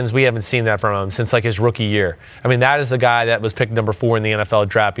Watkins. We haven't seen that from him since his rookie year. I mean, that is the guy that was picked number 4 in the NFL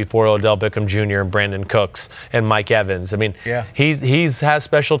draft before Odell Beckham Jr. and Brandon Cooks and Mike Evans. I mean, he has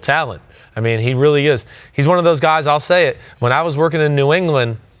special talent. I mean, he really is. He's one of those guys. I'll say it. When I was working in New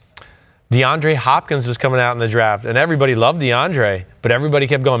England, DeAndre Hopkins was coming out in the draft, and everybody loved DeAndre, but everybody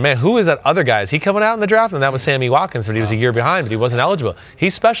kept going, man, who is that other guy? Is he coming out in the draft? And that was Sammy Watkins, but he was a year behind, but he wasn't eligible.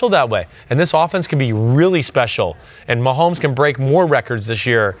 He's special that way, and this offense can be really special, and Mahomes can break more records this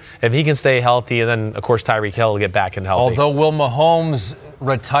year if he can stay healthy, and then, of course, Tyreek Hill will get back and healthy. Although, will Mahomes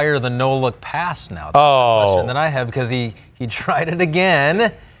retire the no-look pass now? That's the question that I have, because he tried it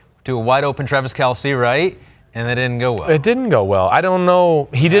again to a wide-open Travis Kelce, right? And it didn't go well. It didn't go well. I don't know.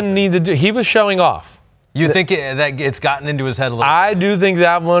 He didn't need to do. He was showing off. You think that it's gotten into his head a little bit? I do think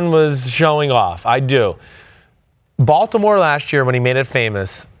that one was showing off. I do. Baltimore last year, when he made it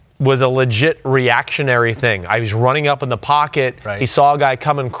famous, was a legit reactionary thing. I was running up in the pocket. He saw a guy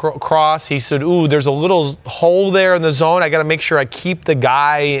coming across. He said, ooh, there's a little hole there in the zone. I got to make sure I keep the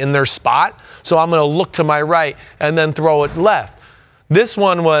guy in their spot. So I'm going to look to my right and then throw it left. This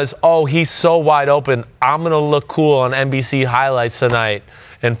one was, oh, he's so wide open, I'm going to look cool on NBC highlights tonight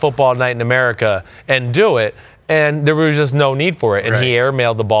and Football Night in America and do it. And there was just no need for it. And he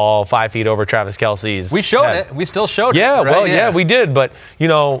airmailed the ball 5 feet over Travis Kelce's We showed it. We still showed it. Well, we did. But,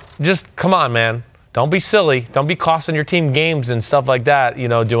 just come on, man. Don't be silly. Don't be costing your team games and stuff like that,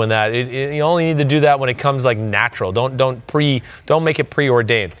 doing that. You only need to do that when it comes natural. Don't make it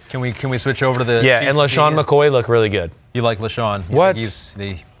preordained. Can we switch over to the Chiefs and LaShawn McCoy looked really good. You like LaShawn? What?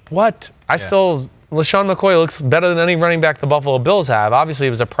 LaShawn McCoy looks better than any running back the Buffalo Bills have. Obviously, it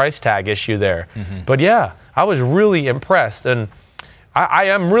was a price tag issue there. But I was really impressed. And I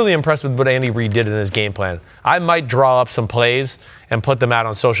am really impressed with what Andy Reid did in his game plan. I might draw up some plays and put them out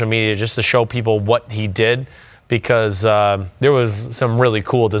on social media just to show people what he did, because there was some really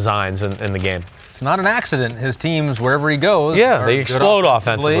cool designs in the game. It's not an accident. His teams, wherever he goes, they explode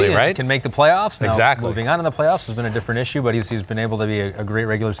offensively, right? Can make the playoffs. Now, exactly. Moving on in the playoffs has been a different issue, but he's been able to be a great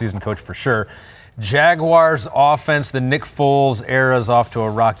regular season coach for sure. Jaguars offense, the Nick Foles era is off to a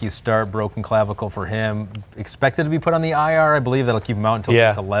rocky start. Broken clavicle for him. Expected to be put on the IR. I believe that'll keep him out until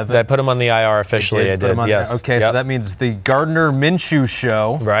week 11. They put him on the IR officially. I did. Yes. Okay, so that means the Gardner Minshew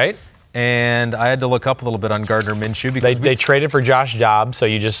show. Right. And I had to look up a little bit on Gardner Minshew because they traded for Josh Dobbs. So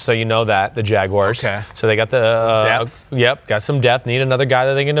you know that the Jaguars. Okay. So they got the depth. Got some depth. Need another guy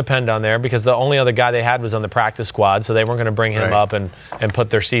that they can depend on there, because the only other guy they had was on the practice squad. So they weren't going to bring him up and put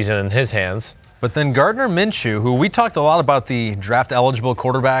their season in his hands. But then Gardner Minshew, who we talked a lot about the draft-eligible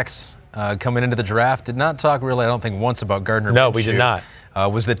quarterbacks coming into the draft, did not talk really, I don't think, once about Gardner Minshew. No, we did not.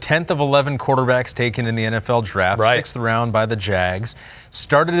 Was the 10th of 11 quarterbacks taken in the NFL draft, 6th round by the Jags.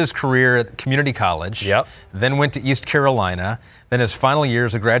 Started his career at community college, then went to East Carolina. Then his final year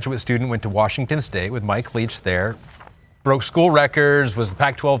as a graduate student went to Washington State with Mike Leach there. Broke school records, was the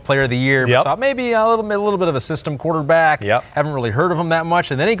Pac-12 Player of the Year, but thought maybe a little bit of a system quarterback. Haven't really heard of him that much.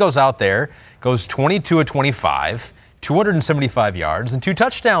 And then he goes out there, goes 22 of 25, 275 yards, and 2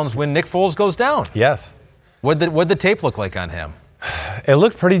 touchdowns when Nick Foles goes down. Yes. What'd the tape look like on him? It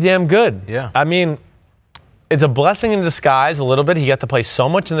looked pretty damn good. Yeah. I mean, it's a blessing in disguise a little bit. He got to play so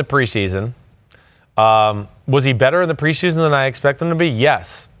much in the preseason. Was he better in the preseason than I expect him to be?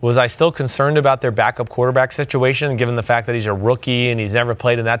 Yes. Was I still concerned about their backup quarterback situation, given the fact that he's a rookie and he's never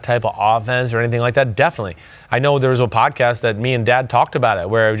played in that type of offense or anything like that? Definitely. I know there was a podcast that me and Dad talked about it,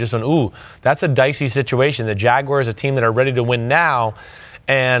 where it just went, ooh, that's a dicey situation. The Jaguars, a team that are ready to win now,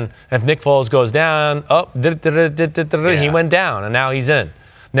 and if Nick Foles goes down, he went down, and now he's in.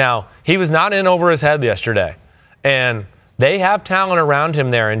 Now, he was not in over his head yesterday, and they have talent around him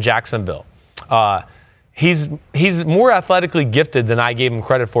there in Jacksonville. He's more athletically gifted than I gave him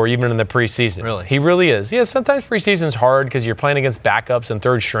credit for, even in the preseason. Really? He really is. Yeah, sometimes preseason's hard because you're playing against backups and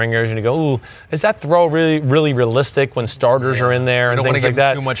third stringers, and you go, ooh, is that throw really realistic when starters are in there and things like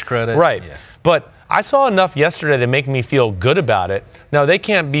that? You don't want to give him too much credit. Right. Yeah. But I saw enough yesterday to make me feel good about it. Now, they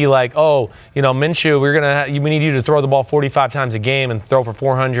can't be like, oh, Minshew, we need you to throw the ball 45 times a game and throw for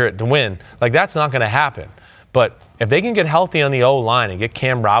 400 to win. Like, that's not going to happen. But if they can get healthy on the O-line and get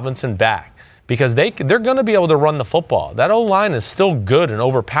Cam Robinson back, because they're going to be able to run the football. That O-line is still good and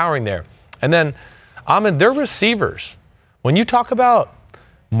overpowering there. And then, their receivers. When you talk about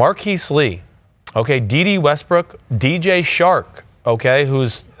Marquise Lee, okay, D.D. Westbrook, DJ Shark, okay,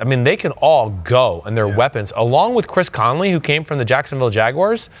 they can all go and their weapons, along with Chris Conley, who came from the Jacksonville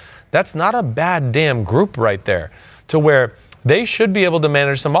Jaguars. That's not a bad damn group right there to where they should be able to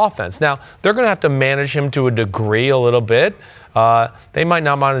manage some offense. Now, they're going to have to manage him to a degree a little bit. They might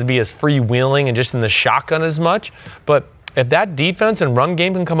not want to be as freewheeling and just in the shotgun as much. But if that defense and run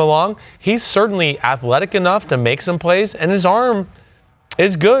game can come along, he's certainly athletic enough to make some plays, and his arm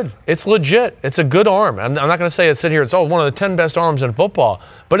is good. It's legit. It's a good arm. I'm not going to say it's one of the 10 best arms in football,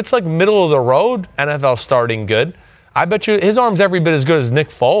 but it's like middle of the road NFL starting good. I bet you his arm's every bit as good as Nick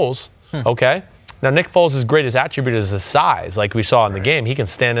Foles, okay? Now, Nick Foles' greatest attribute is his size, like we saw in the game. He can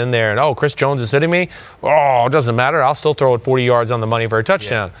stand in there and, Chris Jones is hitting me. Oh, it doesn't matter. I'll still throw it 40 yards on the money for a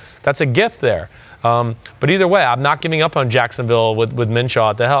touchdown. Yeah. That's a gift there. But either way, I'm not giving up on Jacksonville with Minshew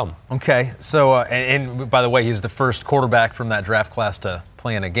at the helm. Okay. So, and by the way, he's the first quarterback from that draft class to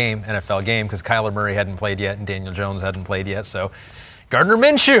play in a NFL game, because Kyler Murray hadn't played yet and Daniel Jones hadn't played yet. So, Gardner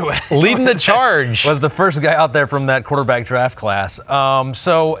Minshew leading the charge was the first guy out there from that quarterback draft class.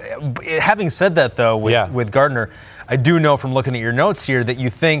 So having said that, though, with Gardner, I do know from looking at your notes here that you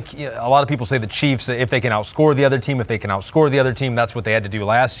think a lot of people say the Chiefs, if they can outscore the other team, that's what they had to do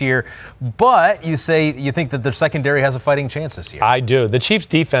last year. But you think that their secondary has a fighting chance this year. I do. The Chiefs'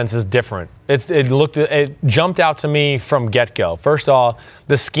 defense is different. It jumped out to me from get-go. First of all,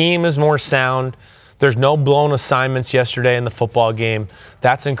 the scheme is more sound. There's no blown assignments yesterday in the football game.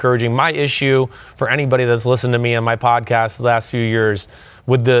 That's encouraging. My issue for anybody that's listened to me on my podcast the last few years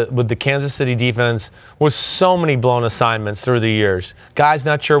with the Kansas City defense was so many blown assignments through the years. Guys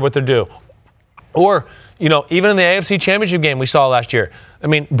not sure what to do. Or, even in the AFC Championship game we saw last year.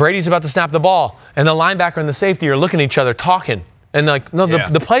 Brady's about to snap the ball, and the linebacker and the safety are looking at each other talking. And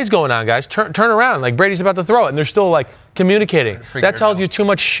the play's going on, guys. Turn around. Like, Brady's about to throw it, and they're still communicating. That tells you too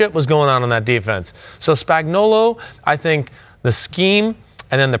much shit was going on that defense. So Spagnuolo, I think the scheme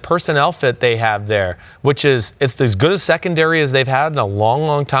and then the personnel fit they have there, which is it's as good a secondary as they've had in a long,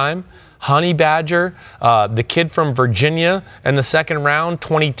 long time. Honey Badger, the kid from Virginia in the second round,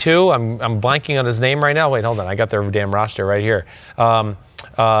 22. I'm blanking on his name right now. Wait, hold on. I got their damn roster right here. What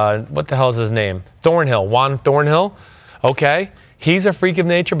the hell is his name? Juan Thornhill. Okay. He's a freak of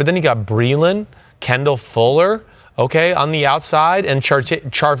nature, but then you got Breeland, Kendall Fuller, okay, on the outside, and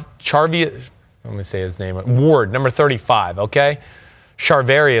Charvarius, let me say his name, Ward, number 35, okay?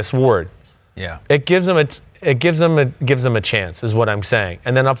 Charvarius Ward. Yeah. It gives them a chance, is what I'm saying.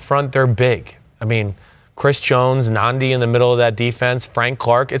 And then up front, they're big. Chris Jones, Nandi in the middle of that defense, Frank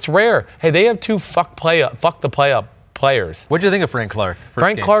Clark. It's rare. Hey, they have two fuck the play up players. What did you think of Frank Clark?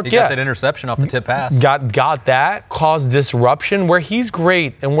 Frank Clark, he got that interception off the tip pass. Got that, caused disruption. Where he's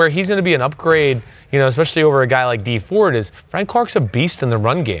great and where he's going to be an upgrade, especially over a guy like Dee Ford, is Frank Clark's a beast in the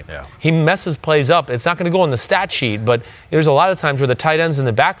run game. Yeah. He messes plays up. It's not going to go on the stat sheet, but there's a lot of times where the tight end's in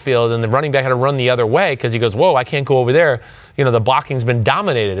the backfield and the running back had to run the other way because he goes, whoa, I can't go over there. The blocking's been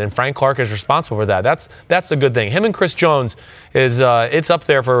dominated, and Frank Clark is responsible for that. That's a good thing. Him and Chris Jones is it's up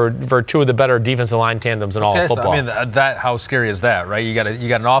there for two of the better defensive line tandems in all of football. So, that how scary is that, right? You got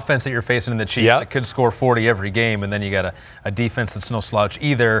an offense that you're facing in the Chiefs that could score 40 every game, and then you got a defense that's no slouch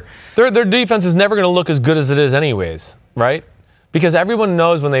either. Their defense is never going to look as good as it is anyways, right? Because everyone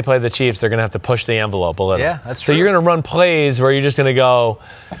knows when they play the Chiefs, they're going to have to push the envelope a little. Yeah, that's true. So you're going to run plays where you're just going to go,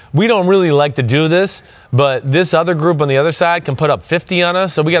 we don't really like to do this, but this other group on the other side can put up 50 on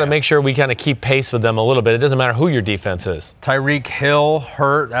us, so we got to make sure we kind of keep pace with them a little bit. It doesn't matter who your defense is. Tyreek Hill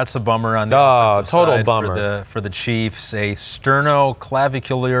hurt. That's a bummer on the offensive total side bummer. For the Chiefs. A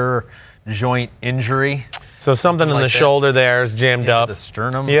sternoclavicular joint injury. So something in the shoulder there is jammed up. The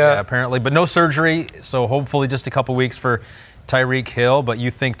sternum, apparently. But no surgery, so hopefully just a couple weeks for Tyreek Hill, but you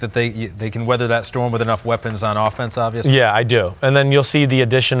think that they can weather that storm with enough weapons on offense, obviously? Yeah, I do. And then you'll see the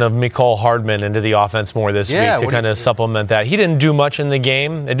addition of Mecole Hardman into the offense more this week to kind of supplement that. He didn't do much in the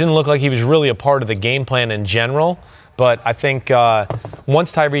game. It didn't look like he was really a part of the game plan in general. But I think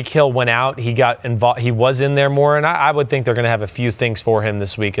once Tyreek Hill went out, he got involved. He was in there more, and I would think they're going to have a few things for him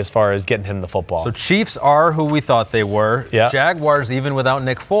this week as far as getting him the football. So Chiefs are who we thought they were. Yeah. Jaguars, even without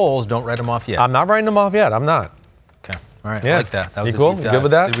Nick Foles, don't write them off yet. I'm not writing them off yet. I'm not. Okay. All right. Yeah. I like that. That was you cool? You good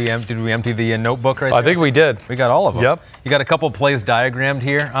with that? Did we empty the notebook right there? I think we did. We got all of them. Yep. You got a couple plays diagrammed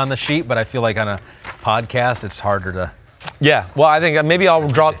here on the sheet, but I feel like on a podcast, it's harder to. Yeah. Well, I think maybe I'll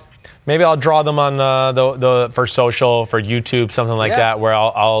draw them on the for social, for YouTube, something like that, where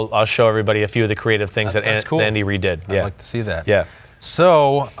I'll show everybody a few of the creative things that Andy redid. I'd like to see that. Yeah.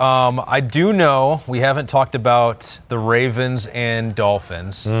 So I do know we haven't talked about the Ravens and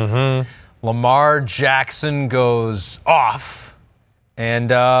Dolphins. Mm-hmm. Lamar Jackson goes off,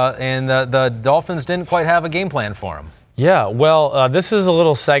 and the Dolphins didn't quite have a game plan for him. Yeah. Well, this is a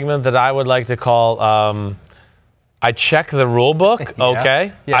little segment that I would like to call. I checked the rule book,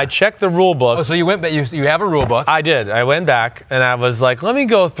 okay? Yeah. I checked the rule book. Oh, so you went back, you have a rule book. I did. I went back, and I was like, let me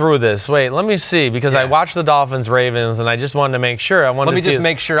go through this. Wait, let me see, because I watched the Dolphins-Ravens, and I just wanted to make sure. Let me just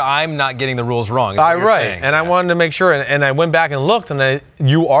make sure I'm not getting the rules wrong. Right, and I wanted to make sure, and I went back and looked, and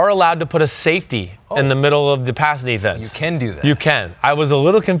you are allowed to put a safety in the middle of the pass defense. You can do that. You can. I was a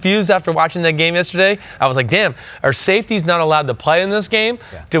little confused after watching that game yesterday. I was like, damn, are safeties not allowed to play in this game?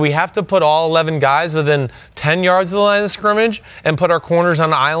 Yeah. Do we have to put all 11 guys within 10 yards of the line of scrimmage and put our corners on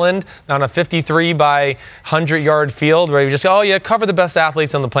the island on a 53 by 100-yard field where we just go, oh, yeah, cover the best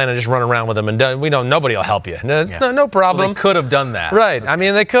athletes on the planet, just run around with them, and nobody will help you. No problem. So they could have done that. Right. I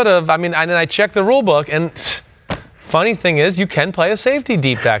mean, they could have. I mean, and I checked the rule book, and funny thing is, you can play a safety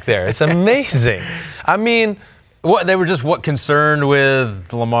deep back there. It's amazing. I mean, they were just concerned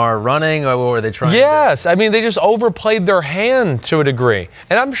with Lamar running, or what were they trying? Yes, I mean they just overplayed their hand to a degree,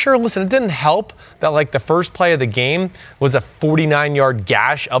 and I'm sure. Listen, it didn't help that like the first play of the game was a 49-yard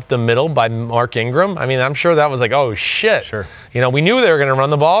gash up the middle by Mark Ingram. I mean, I'm sure that was like, oh shit. Sure. We knew they were going to run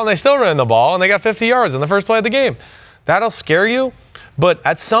the ball, and they still ran the ball, and they got 50 yards in the first play of the game. That'll scare you, but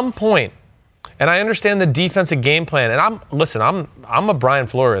at some point. And I understand the defensive game plan. And I'm a Brian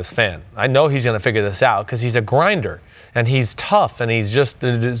Flores fan. I know he's going to figure this out because he's a grinder and he's tough and he's just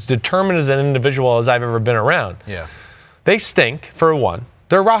as determined as an individual as I've ever been around. Yeah. They stink, for one.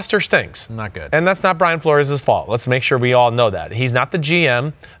 Their roster stinks. Not good. And that's not Brian Flores' fault. Let's make sure we all know that. He's not the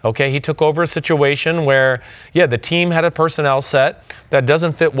GM, okay? He took over a situation where, the team had a personnel set that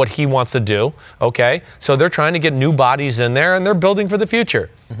doesn't fit what he wants to do, okay? So they're trying to get new bodies in there, and they're building for the future,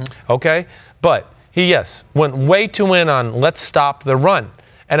 okay? But he, went way too in on let's stop the run.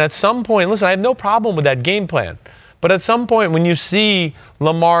 And at some point, listen, I have no problem with that game plan. But at some point, when you see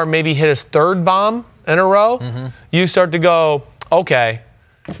Lamar maybe hit his third bomb in a row, you start to go, okay,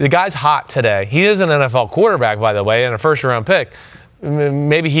 the guy's hot today. He is an NFL quarterback, by the way, and a first-round pick.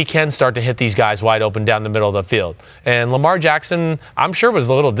 Maybe he can start to hit these guys wide open down the middle of the field. And Lamar Jackson, I'm sure, was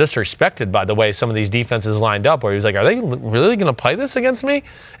a little disrespected by the way some of these defenses lined up, where he was like, are they really going to play this against me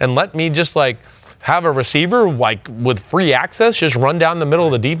and let me just have a receiver with free access just run down the middle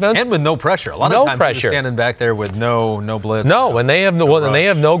of the defense and with no pressure. A lot of times they're standing back there with no blitz. No, and they have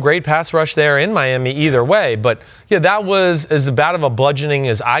no great pass rush there in Miami either way. But that was as bad of a bludgeoning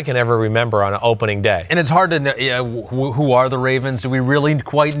as I can ever remember on an opening day. And it's hard to know who are the Ravens. Do we really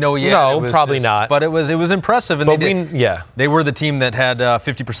quite know yet? No, probably not. But it was impressive, and they were the team that had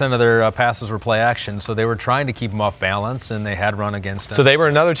 50% of their passes were play action, so they were trying to keep them off balance, and they had run against them. So they were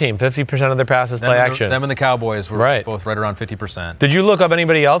another team, 50% of their passes play action. Them and the Cowboys were both right around 50%. Did you look up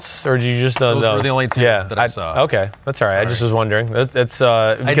anybody else, or did you just know those? Were the only two that I saw. Okay, that's all right. Sorry. I just was wondering. It's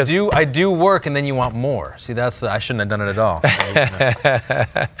because I do work, and then you want more. See, I shouldn't have done it at all.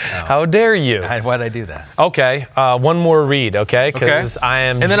 No. How dare you? Why did I do that? Okay, one more read, okay? Because I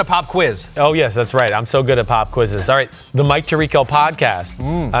am. And then a pop quiz. Oh yes, that's right. I'm so good at pop quizzes. All right, the Mike Tirico podcast.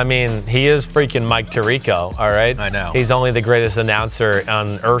 I mean, he is freaking Mike Tirico. All right. I know. He's only the greatest announcer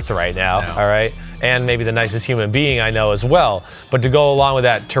on earth right now. All right. And maybe the nicest human being I know as well. But to go along with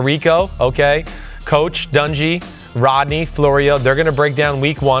that, Tirico, okay, Coach Dungy, Rodney, Florio, they're going to break down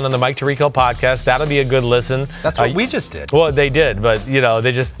week 1 on the Mike Tirico podcast. That'll be a good listen. That's what we just did. Well, they did, but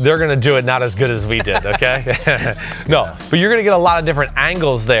they're going to do it not as good as we did, okay? No, but you're going to get a lot of different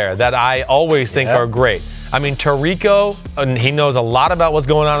angles there that I always think are great. I mean, Tirico, he knows a lot about what's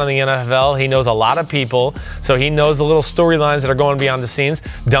going on in the NFL. He knows a lot of people, so he knows the little storylines that are going beyond the scenes.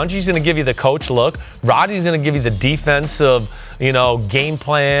 Dungy's going to give you the coach look. Rodney's going to give you the defensive, game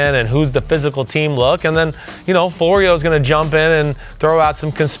plan and who's the physical team look. And then, Florio's going to jump in and throw out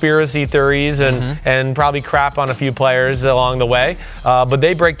some conspiracy theories and probably crap on a few players along the way. But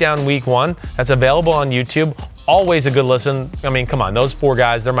they break down week 1. That's available on YouTube. always a good listen. I mean, come on, those 4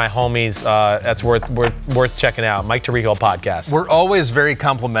 guys, they're my homies. That's worth checking out. Mike Tirico podcast. We're always very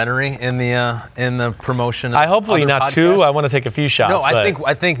complimentary in the promotion. I hopefully not podcasts. Too. I want to take a few shots. No,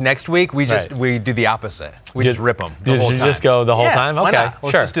 I think next week we do the opposite. We just rip them. Just go the whole time. Okay, why not?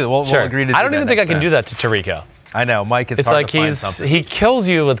 Let's just do it. We'll agree to do I don't even think I can do that to Tirico. I know, Mike. It's hard to find something. He kills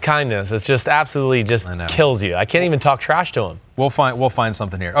you with kindness. It's just absolutely kills you. I can't even talk trash to him. We'll find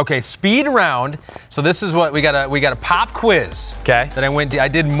something here. Okay, speed round. So this is what we got a pop quiz. Okay. That I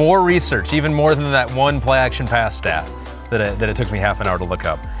did more research, even more than that one play action pass stat that it took me half an hour to look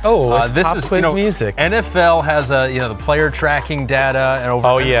up. Oh, it's this pop quiz music. NFL has the player tracking data and over.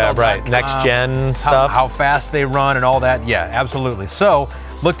 Oh yeah, right. Next gen stuff. How fast they run and all that. Yeah, absolutely. So.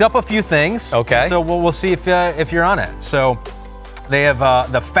 Looked up a few things. Okay. So we'll see if you're on it. So they have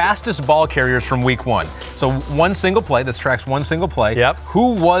the fastest ball carriers from week 1. So one single play. This tracks one single play. Yep.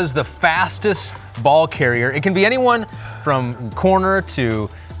 Who was the fastest ball carrier? It can be anyone from corner to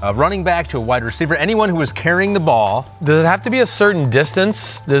running back to a wide receiver. Anyone who was carrying the ball. Does it have to be a certain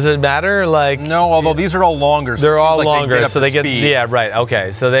distance? Does it matter? No. Although these are all longer. So they're all longer, so they get speed. Yeah, right.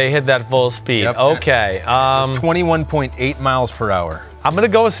 Okay. So they hit that full speed. Yep. Okay. It's 21.8 miles per hour. I'm going to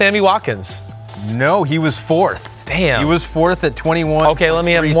go with Sammy Watkins. No, he was 4th. Damn. He was 4th at 21. Okay, let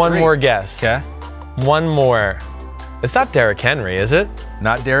me have one more guess. Okay. One more. It's not Derrick Henry, is it?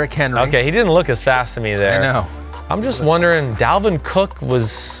 Not Derrick Henry. Okay, he didn't look as fast to me there. I know. I'm just wondering, Dalvin Cook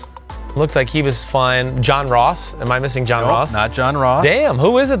looked like he was fine. John Ross? Am I missing John Ross? Not John Ross. Damn,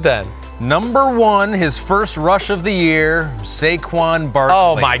 who is it then? Number 1, his first rush of the year, Saquon Barkley.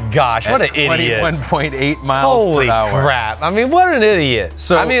 Oh my gosh, what an idiot. 21.8 miles per hour. Holy crap. I mean, what an idiot.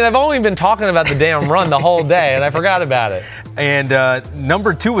 So, I've only been talking about the damn run the whole day, and I forgot about it. And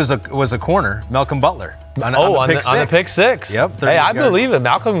number 2 was a corner, Malcolm Butler. On the pick 6. Yep. Hey, I believe it.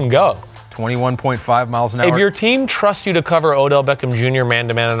 Malcolm can go. 21.5 miles an hour. If your team trusts you to cover Odell Beckham Jr.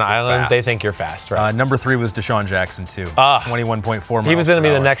 man-to-man on the island, they think you're fast, right? Number 3 was Deshaun Jackson, too. 21.4 miles. He was going to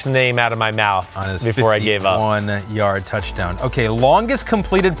be the next name out of my mouth on his before I gave up. 51-yard touchdown. Okay, longest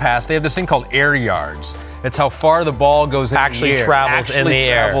completed pass. They have this thing called air yards. It's how far the ball goes in the air. Travels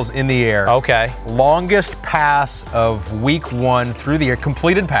in the air. Okay. Longest pass of week 1 through the air.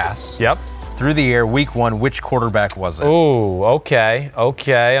 Completed pass. Yep. Through the air, week 1, which quarterback was it? Ooh, okay.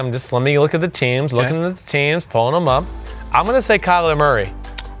 Let me look at the teams, pulling them up. I'm going to say Kyler Murray.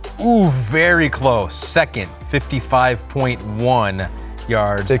 Ooh, very close. Second, 55.1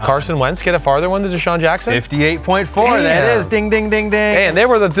 yards. Did Carson Wentz get a farther one than Deshaun Jackson? 58.4. That is. Ding, ding, ding, ding. And they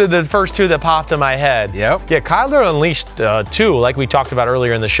were the first 2 that popped in my head. Yep. Yeah, Kyler unleashed 2, like we talked about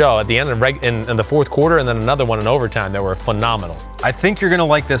earlier in the show, at the end of in the fourth quarter, and then another one in overtime that were phenomenal. I think you're going to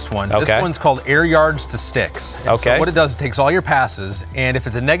like this one. Okay. This one's called air yards to sticks. Okay. So what it does, it takes all your passes, and if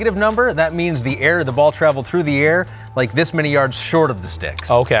it's a negative number, that means the ball traveled through the air like this many yards short of the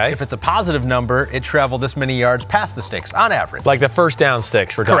sticks. Okay. If it's a positive number, it traveled this many yards past the sticks, on average. Like the first down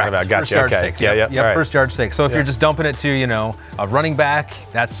sticks we're talking about. Gotcha. First yard okay. sticks. Yeah. Right. First yard sticks. So if you're just dumping it to, a running back,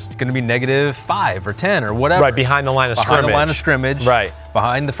 that's going to be -5 or 10 or whatever. Right, behind the line of scrimmage. Behind the line of scrimmage. Right.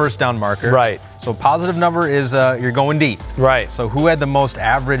 Behind the first down marker. Right. So positive number is you're going deep. Right. So who had the most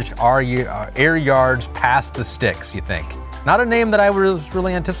average air yards past the sticks, you think? Not a name that I was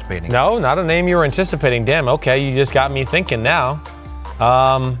really anticipating. No, not a name you were anticipating. Damn, okay, you just got me thinking now.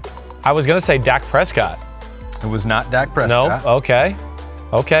 I was going to say Dak Prescott. It was not Dak Prescott. No, okay.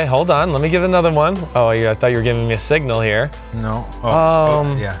 Okay, hold on. Let me give another one. Oh, yeah, I thought you were giving me a signal here. No.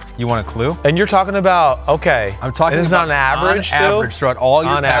 Yeah. You want a clue? And you're talking about, okay. I'm talking this about is on average, on average throughout all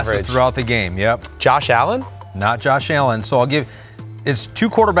your passes average. throughout the game. Yep. Josh Allen? Not Josh Allen. So it's 2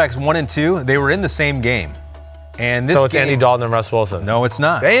 quarterbacks, 1 and 2. They were in the same game. And this so it's Andy Dalton and Russ Wilson. No, it's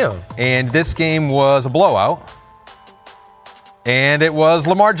not. Damn. And this game was a blowout. And it was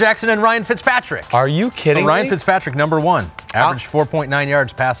Lamar Jackson and Ryan Fitzpatrick. Are you kidding me? me? Ryan Fitzpatrick, number 1. Averaged 4.9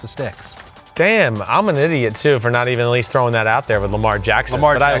 yards past the sticks. Damn, I'm an idiot too for not even at least throwing that out there with Lamar Jackson.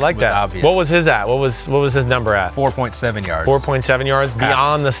 But I like that. Obvious. What was his at? What was his number at? 4.7 yards. 4.7 yards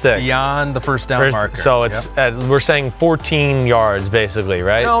beyond the stick. Beyond the first down marker. So it's we're saying 14 yards basically,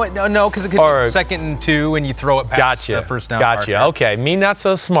 right? No, because it could be 2nd and 2, and you throw it past the first down marker. Gotcha. Okay, me not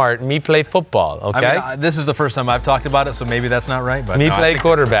so smart. Me play football. Okay. I mean, this is the first time I've talked about it, so maybe that's not right. But me play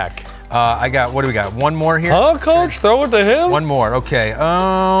quarterback. What do we got? One more here. Huh, coach? Throw it to him. One more. Okay.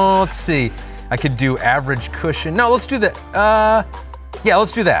 Let's see. I could do average cushion. No, let's do that.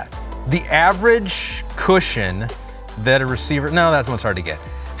 Let's do that. The average cushion that a receiver. No, that one's hard to get.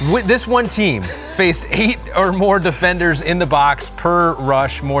 This one team faced 8 or more defenders in the box per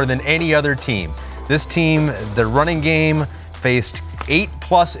rush more than any other team. This team, the running game, faced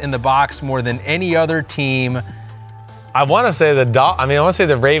 8+ in the box more than any other team I want to say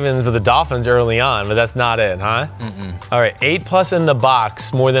the Ravens with the Dolphins early on, but that's not it, huh? Mm-mm. All right, 8+ in the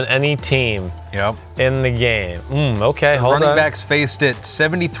box, more than any team in the game. Okay, hold on. Running backs faced it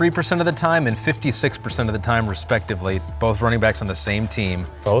 73% of the time and 56% of the time, respectively. Both running backs on the same team.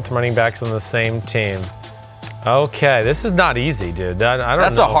 Both running backs on the same team. Okay, this is not easy, dude. I don't know.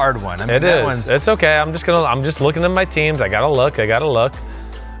 That's a hard one. It is. It's okay. I'm just looking at my teams. I gotta look.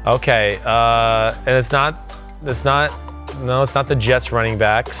 Okay, and it's not the Jets running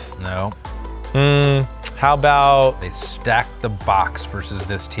backs. No. How about they stacked the box versus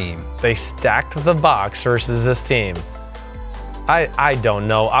this team? They stacked the box versus this team. I don't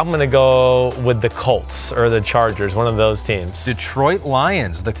know. I'm going to go with the Colts or the Chargers, one of those teams. Detroit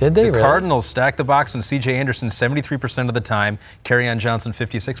Lions. Did they really? Cardinals stacked the box on C.J. Anderson 73% of the time, Kerryon Johnson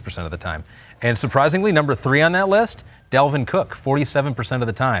 56% of the time. And surprisingly, number 3 on that list, Dalvin Cook, 47% of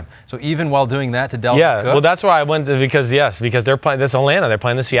the time. So even while doing that to Dalvin Cook. Yeah, well, that's why I went to, because they're playing this Atlanta. They're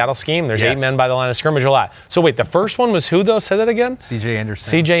playing the Seattle scheme. There's 8 men by the line of scrimmage a lot. So wait, the first one was who, though? Say that again? C.J. Anderson.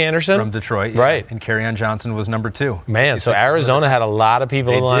 C.J. Anderson? From Detroit. Right. And Kerryon Johnson was number 2. Man, so Arizona had a lot of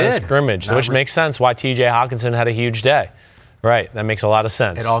people in the line of scrimmage, which makes sense why T.J. Hawkinson had a huge day. Right, that makes a lot of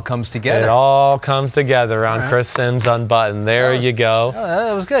sense. It all comes together. It all comes together on Chris Sims Unbuttoned. There you go.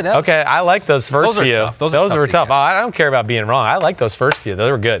 That was good. Okay, I like those first few. Those were tough. I don't care about being wrong. I like those first few.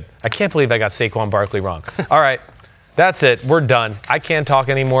 Those were good. I can't believe I got Saquon Barkley wrong. All right, that's it. We're done. I can't talk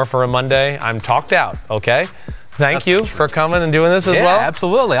anymore for a Monday. I'm talked out, okay? Thank you for coming and doing this as well. Yeah,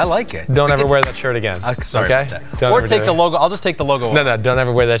 absolutely. I like it. Don't ever wear that shirt again. Sorry. Okay? Or take the logo. I'll just take the logo off. No, don't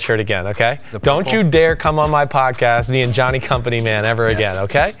ever wear that shirt again, okay? Don't you dare come on my podcast, me and Johnny Company Man, ever again,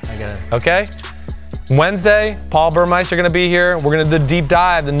 okay? I get it. Okay? Wednesday, Paul Burmeister going to be here. We're going to do the deep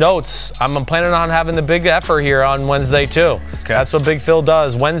dive, the notes. I'm planning on having the big effort here on Wednesday, too. Okay. That's what Big Phil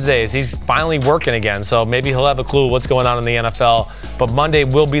does Wednesdays. He's finally working again, so maybe he'll have a clue what's going on in the NFL. But Monday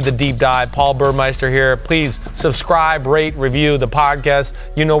will be the deep dive. Paul Burmeister here. Please subscribe, rate, review the podcast.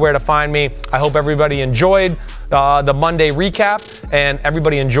 You know where to find me. I hope everybody enjoyed the Monday recap, and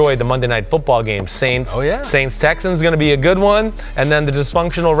everybody enjoyed the Monday Night Football game. Saints-Texans going to be a good one, and then the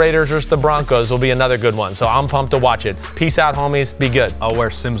dysfunctional Raiders versus the Broncos will be another good one. So I'm pumped to watch it. Peace out, homies. Be good. I'll wear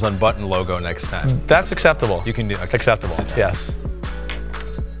Sims Unbuttoned logo next time. That's acceptable. You can do okay. Acceptable. Yes.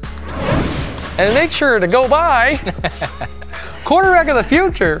 And make sure to go by quarterback of the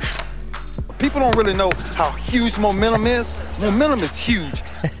future. People don't really know how huge momentum is. Momentum is huge.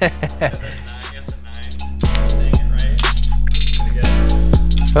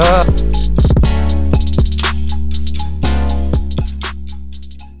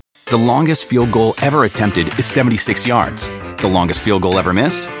 The longest field goal ever attempted is 76 yards. The longest field goal ever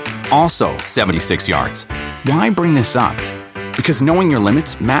missed? Also 76 yards. Why bring this up? Because knowing your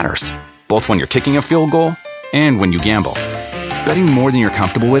limits matters, both when you're kicking a field goal and when you gamble. Betting more than you're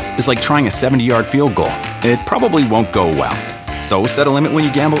comfortable with is like trying a 70-yard field goal. It probably won't go well. So set a limit when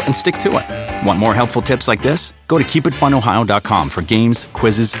you gamble and stick to it. Want more helpful tips like this? Go to keepitfunohio.com for games,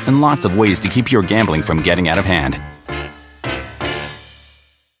 quizzes, and lots of ways to keep your gambling from getting out of hand.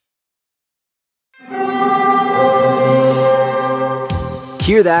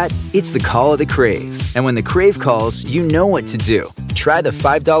 Hear that? It's the call of the Crave. And when the Crave calls, you know what to do. Try the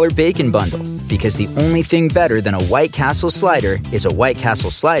 $5 Bacon Bundle. Because the only thing better than a White Castle slider is a White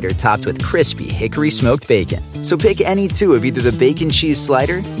Castle slider topped with crispy hickory smoked bacon. So pick any 2 of either the Bacon Cheese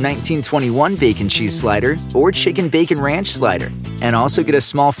Slider, 1921 Bacon Cheese Slider, or Chicken Bacon Ranch Slider. And also get a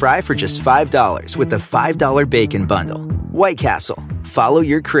small fry for just $5 with the $5 Bacon Bundle. White Castle. Follow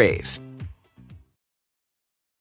your crave.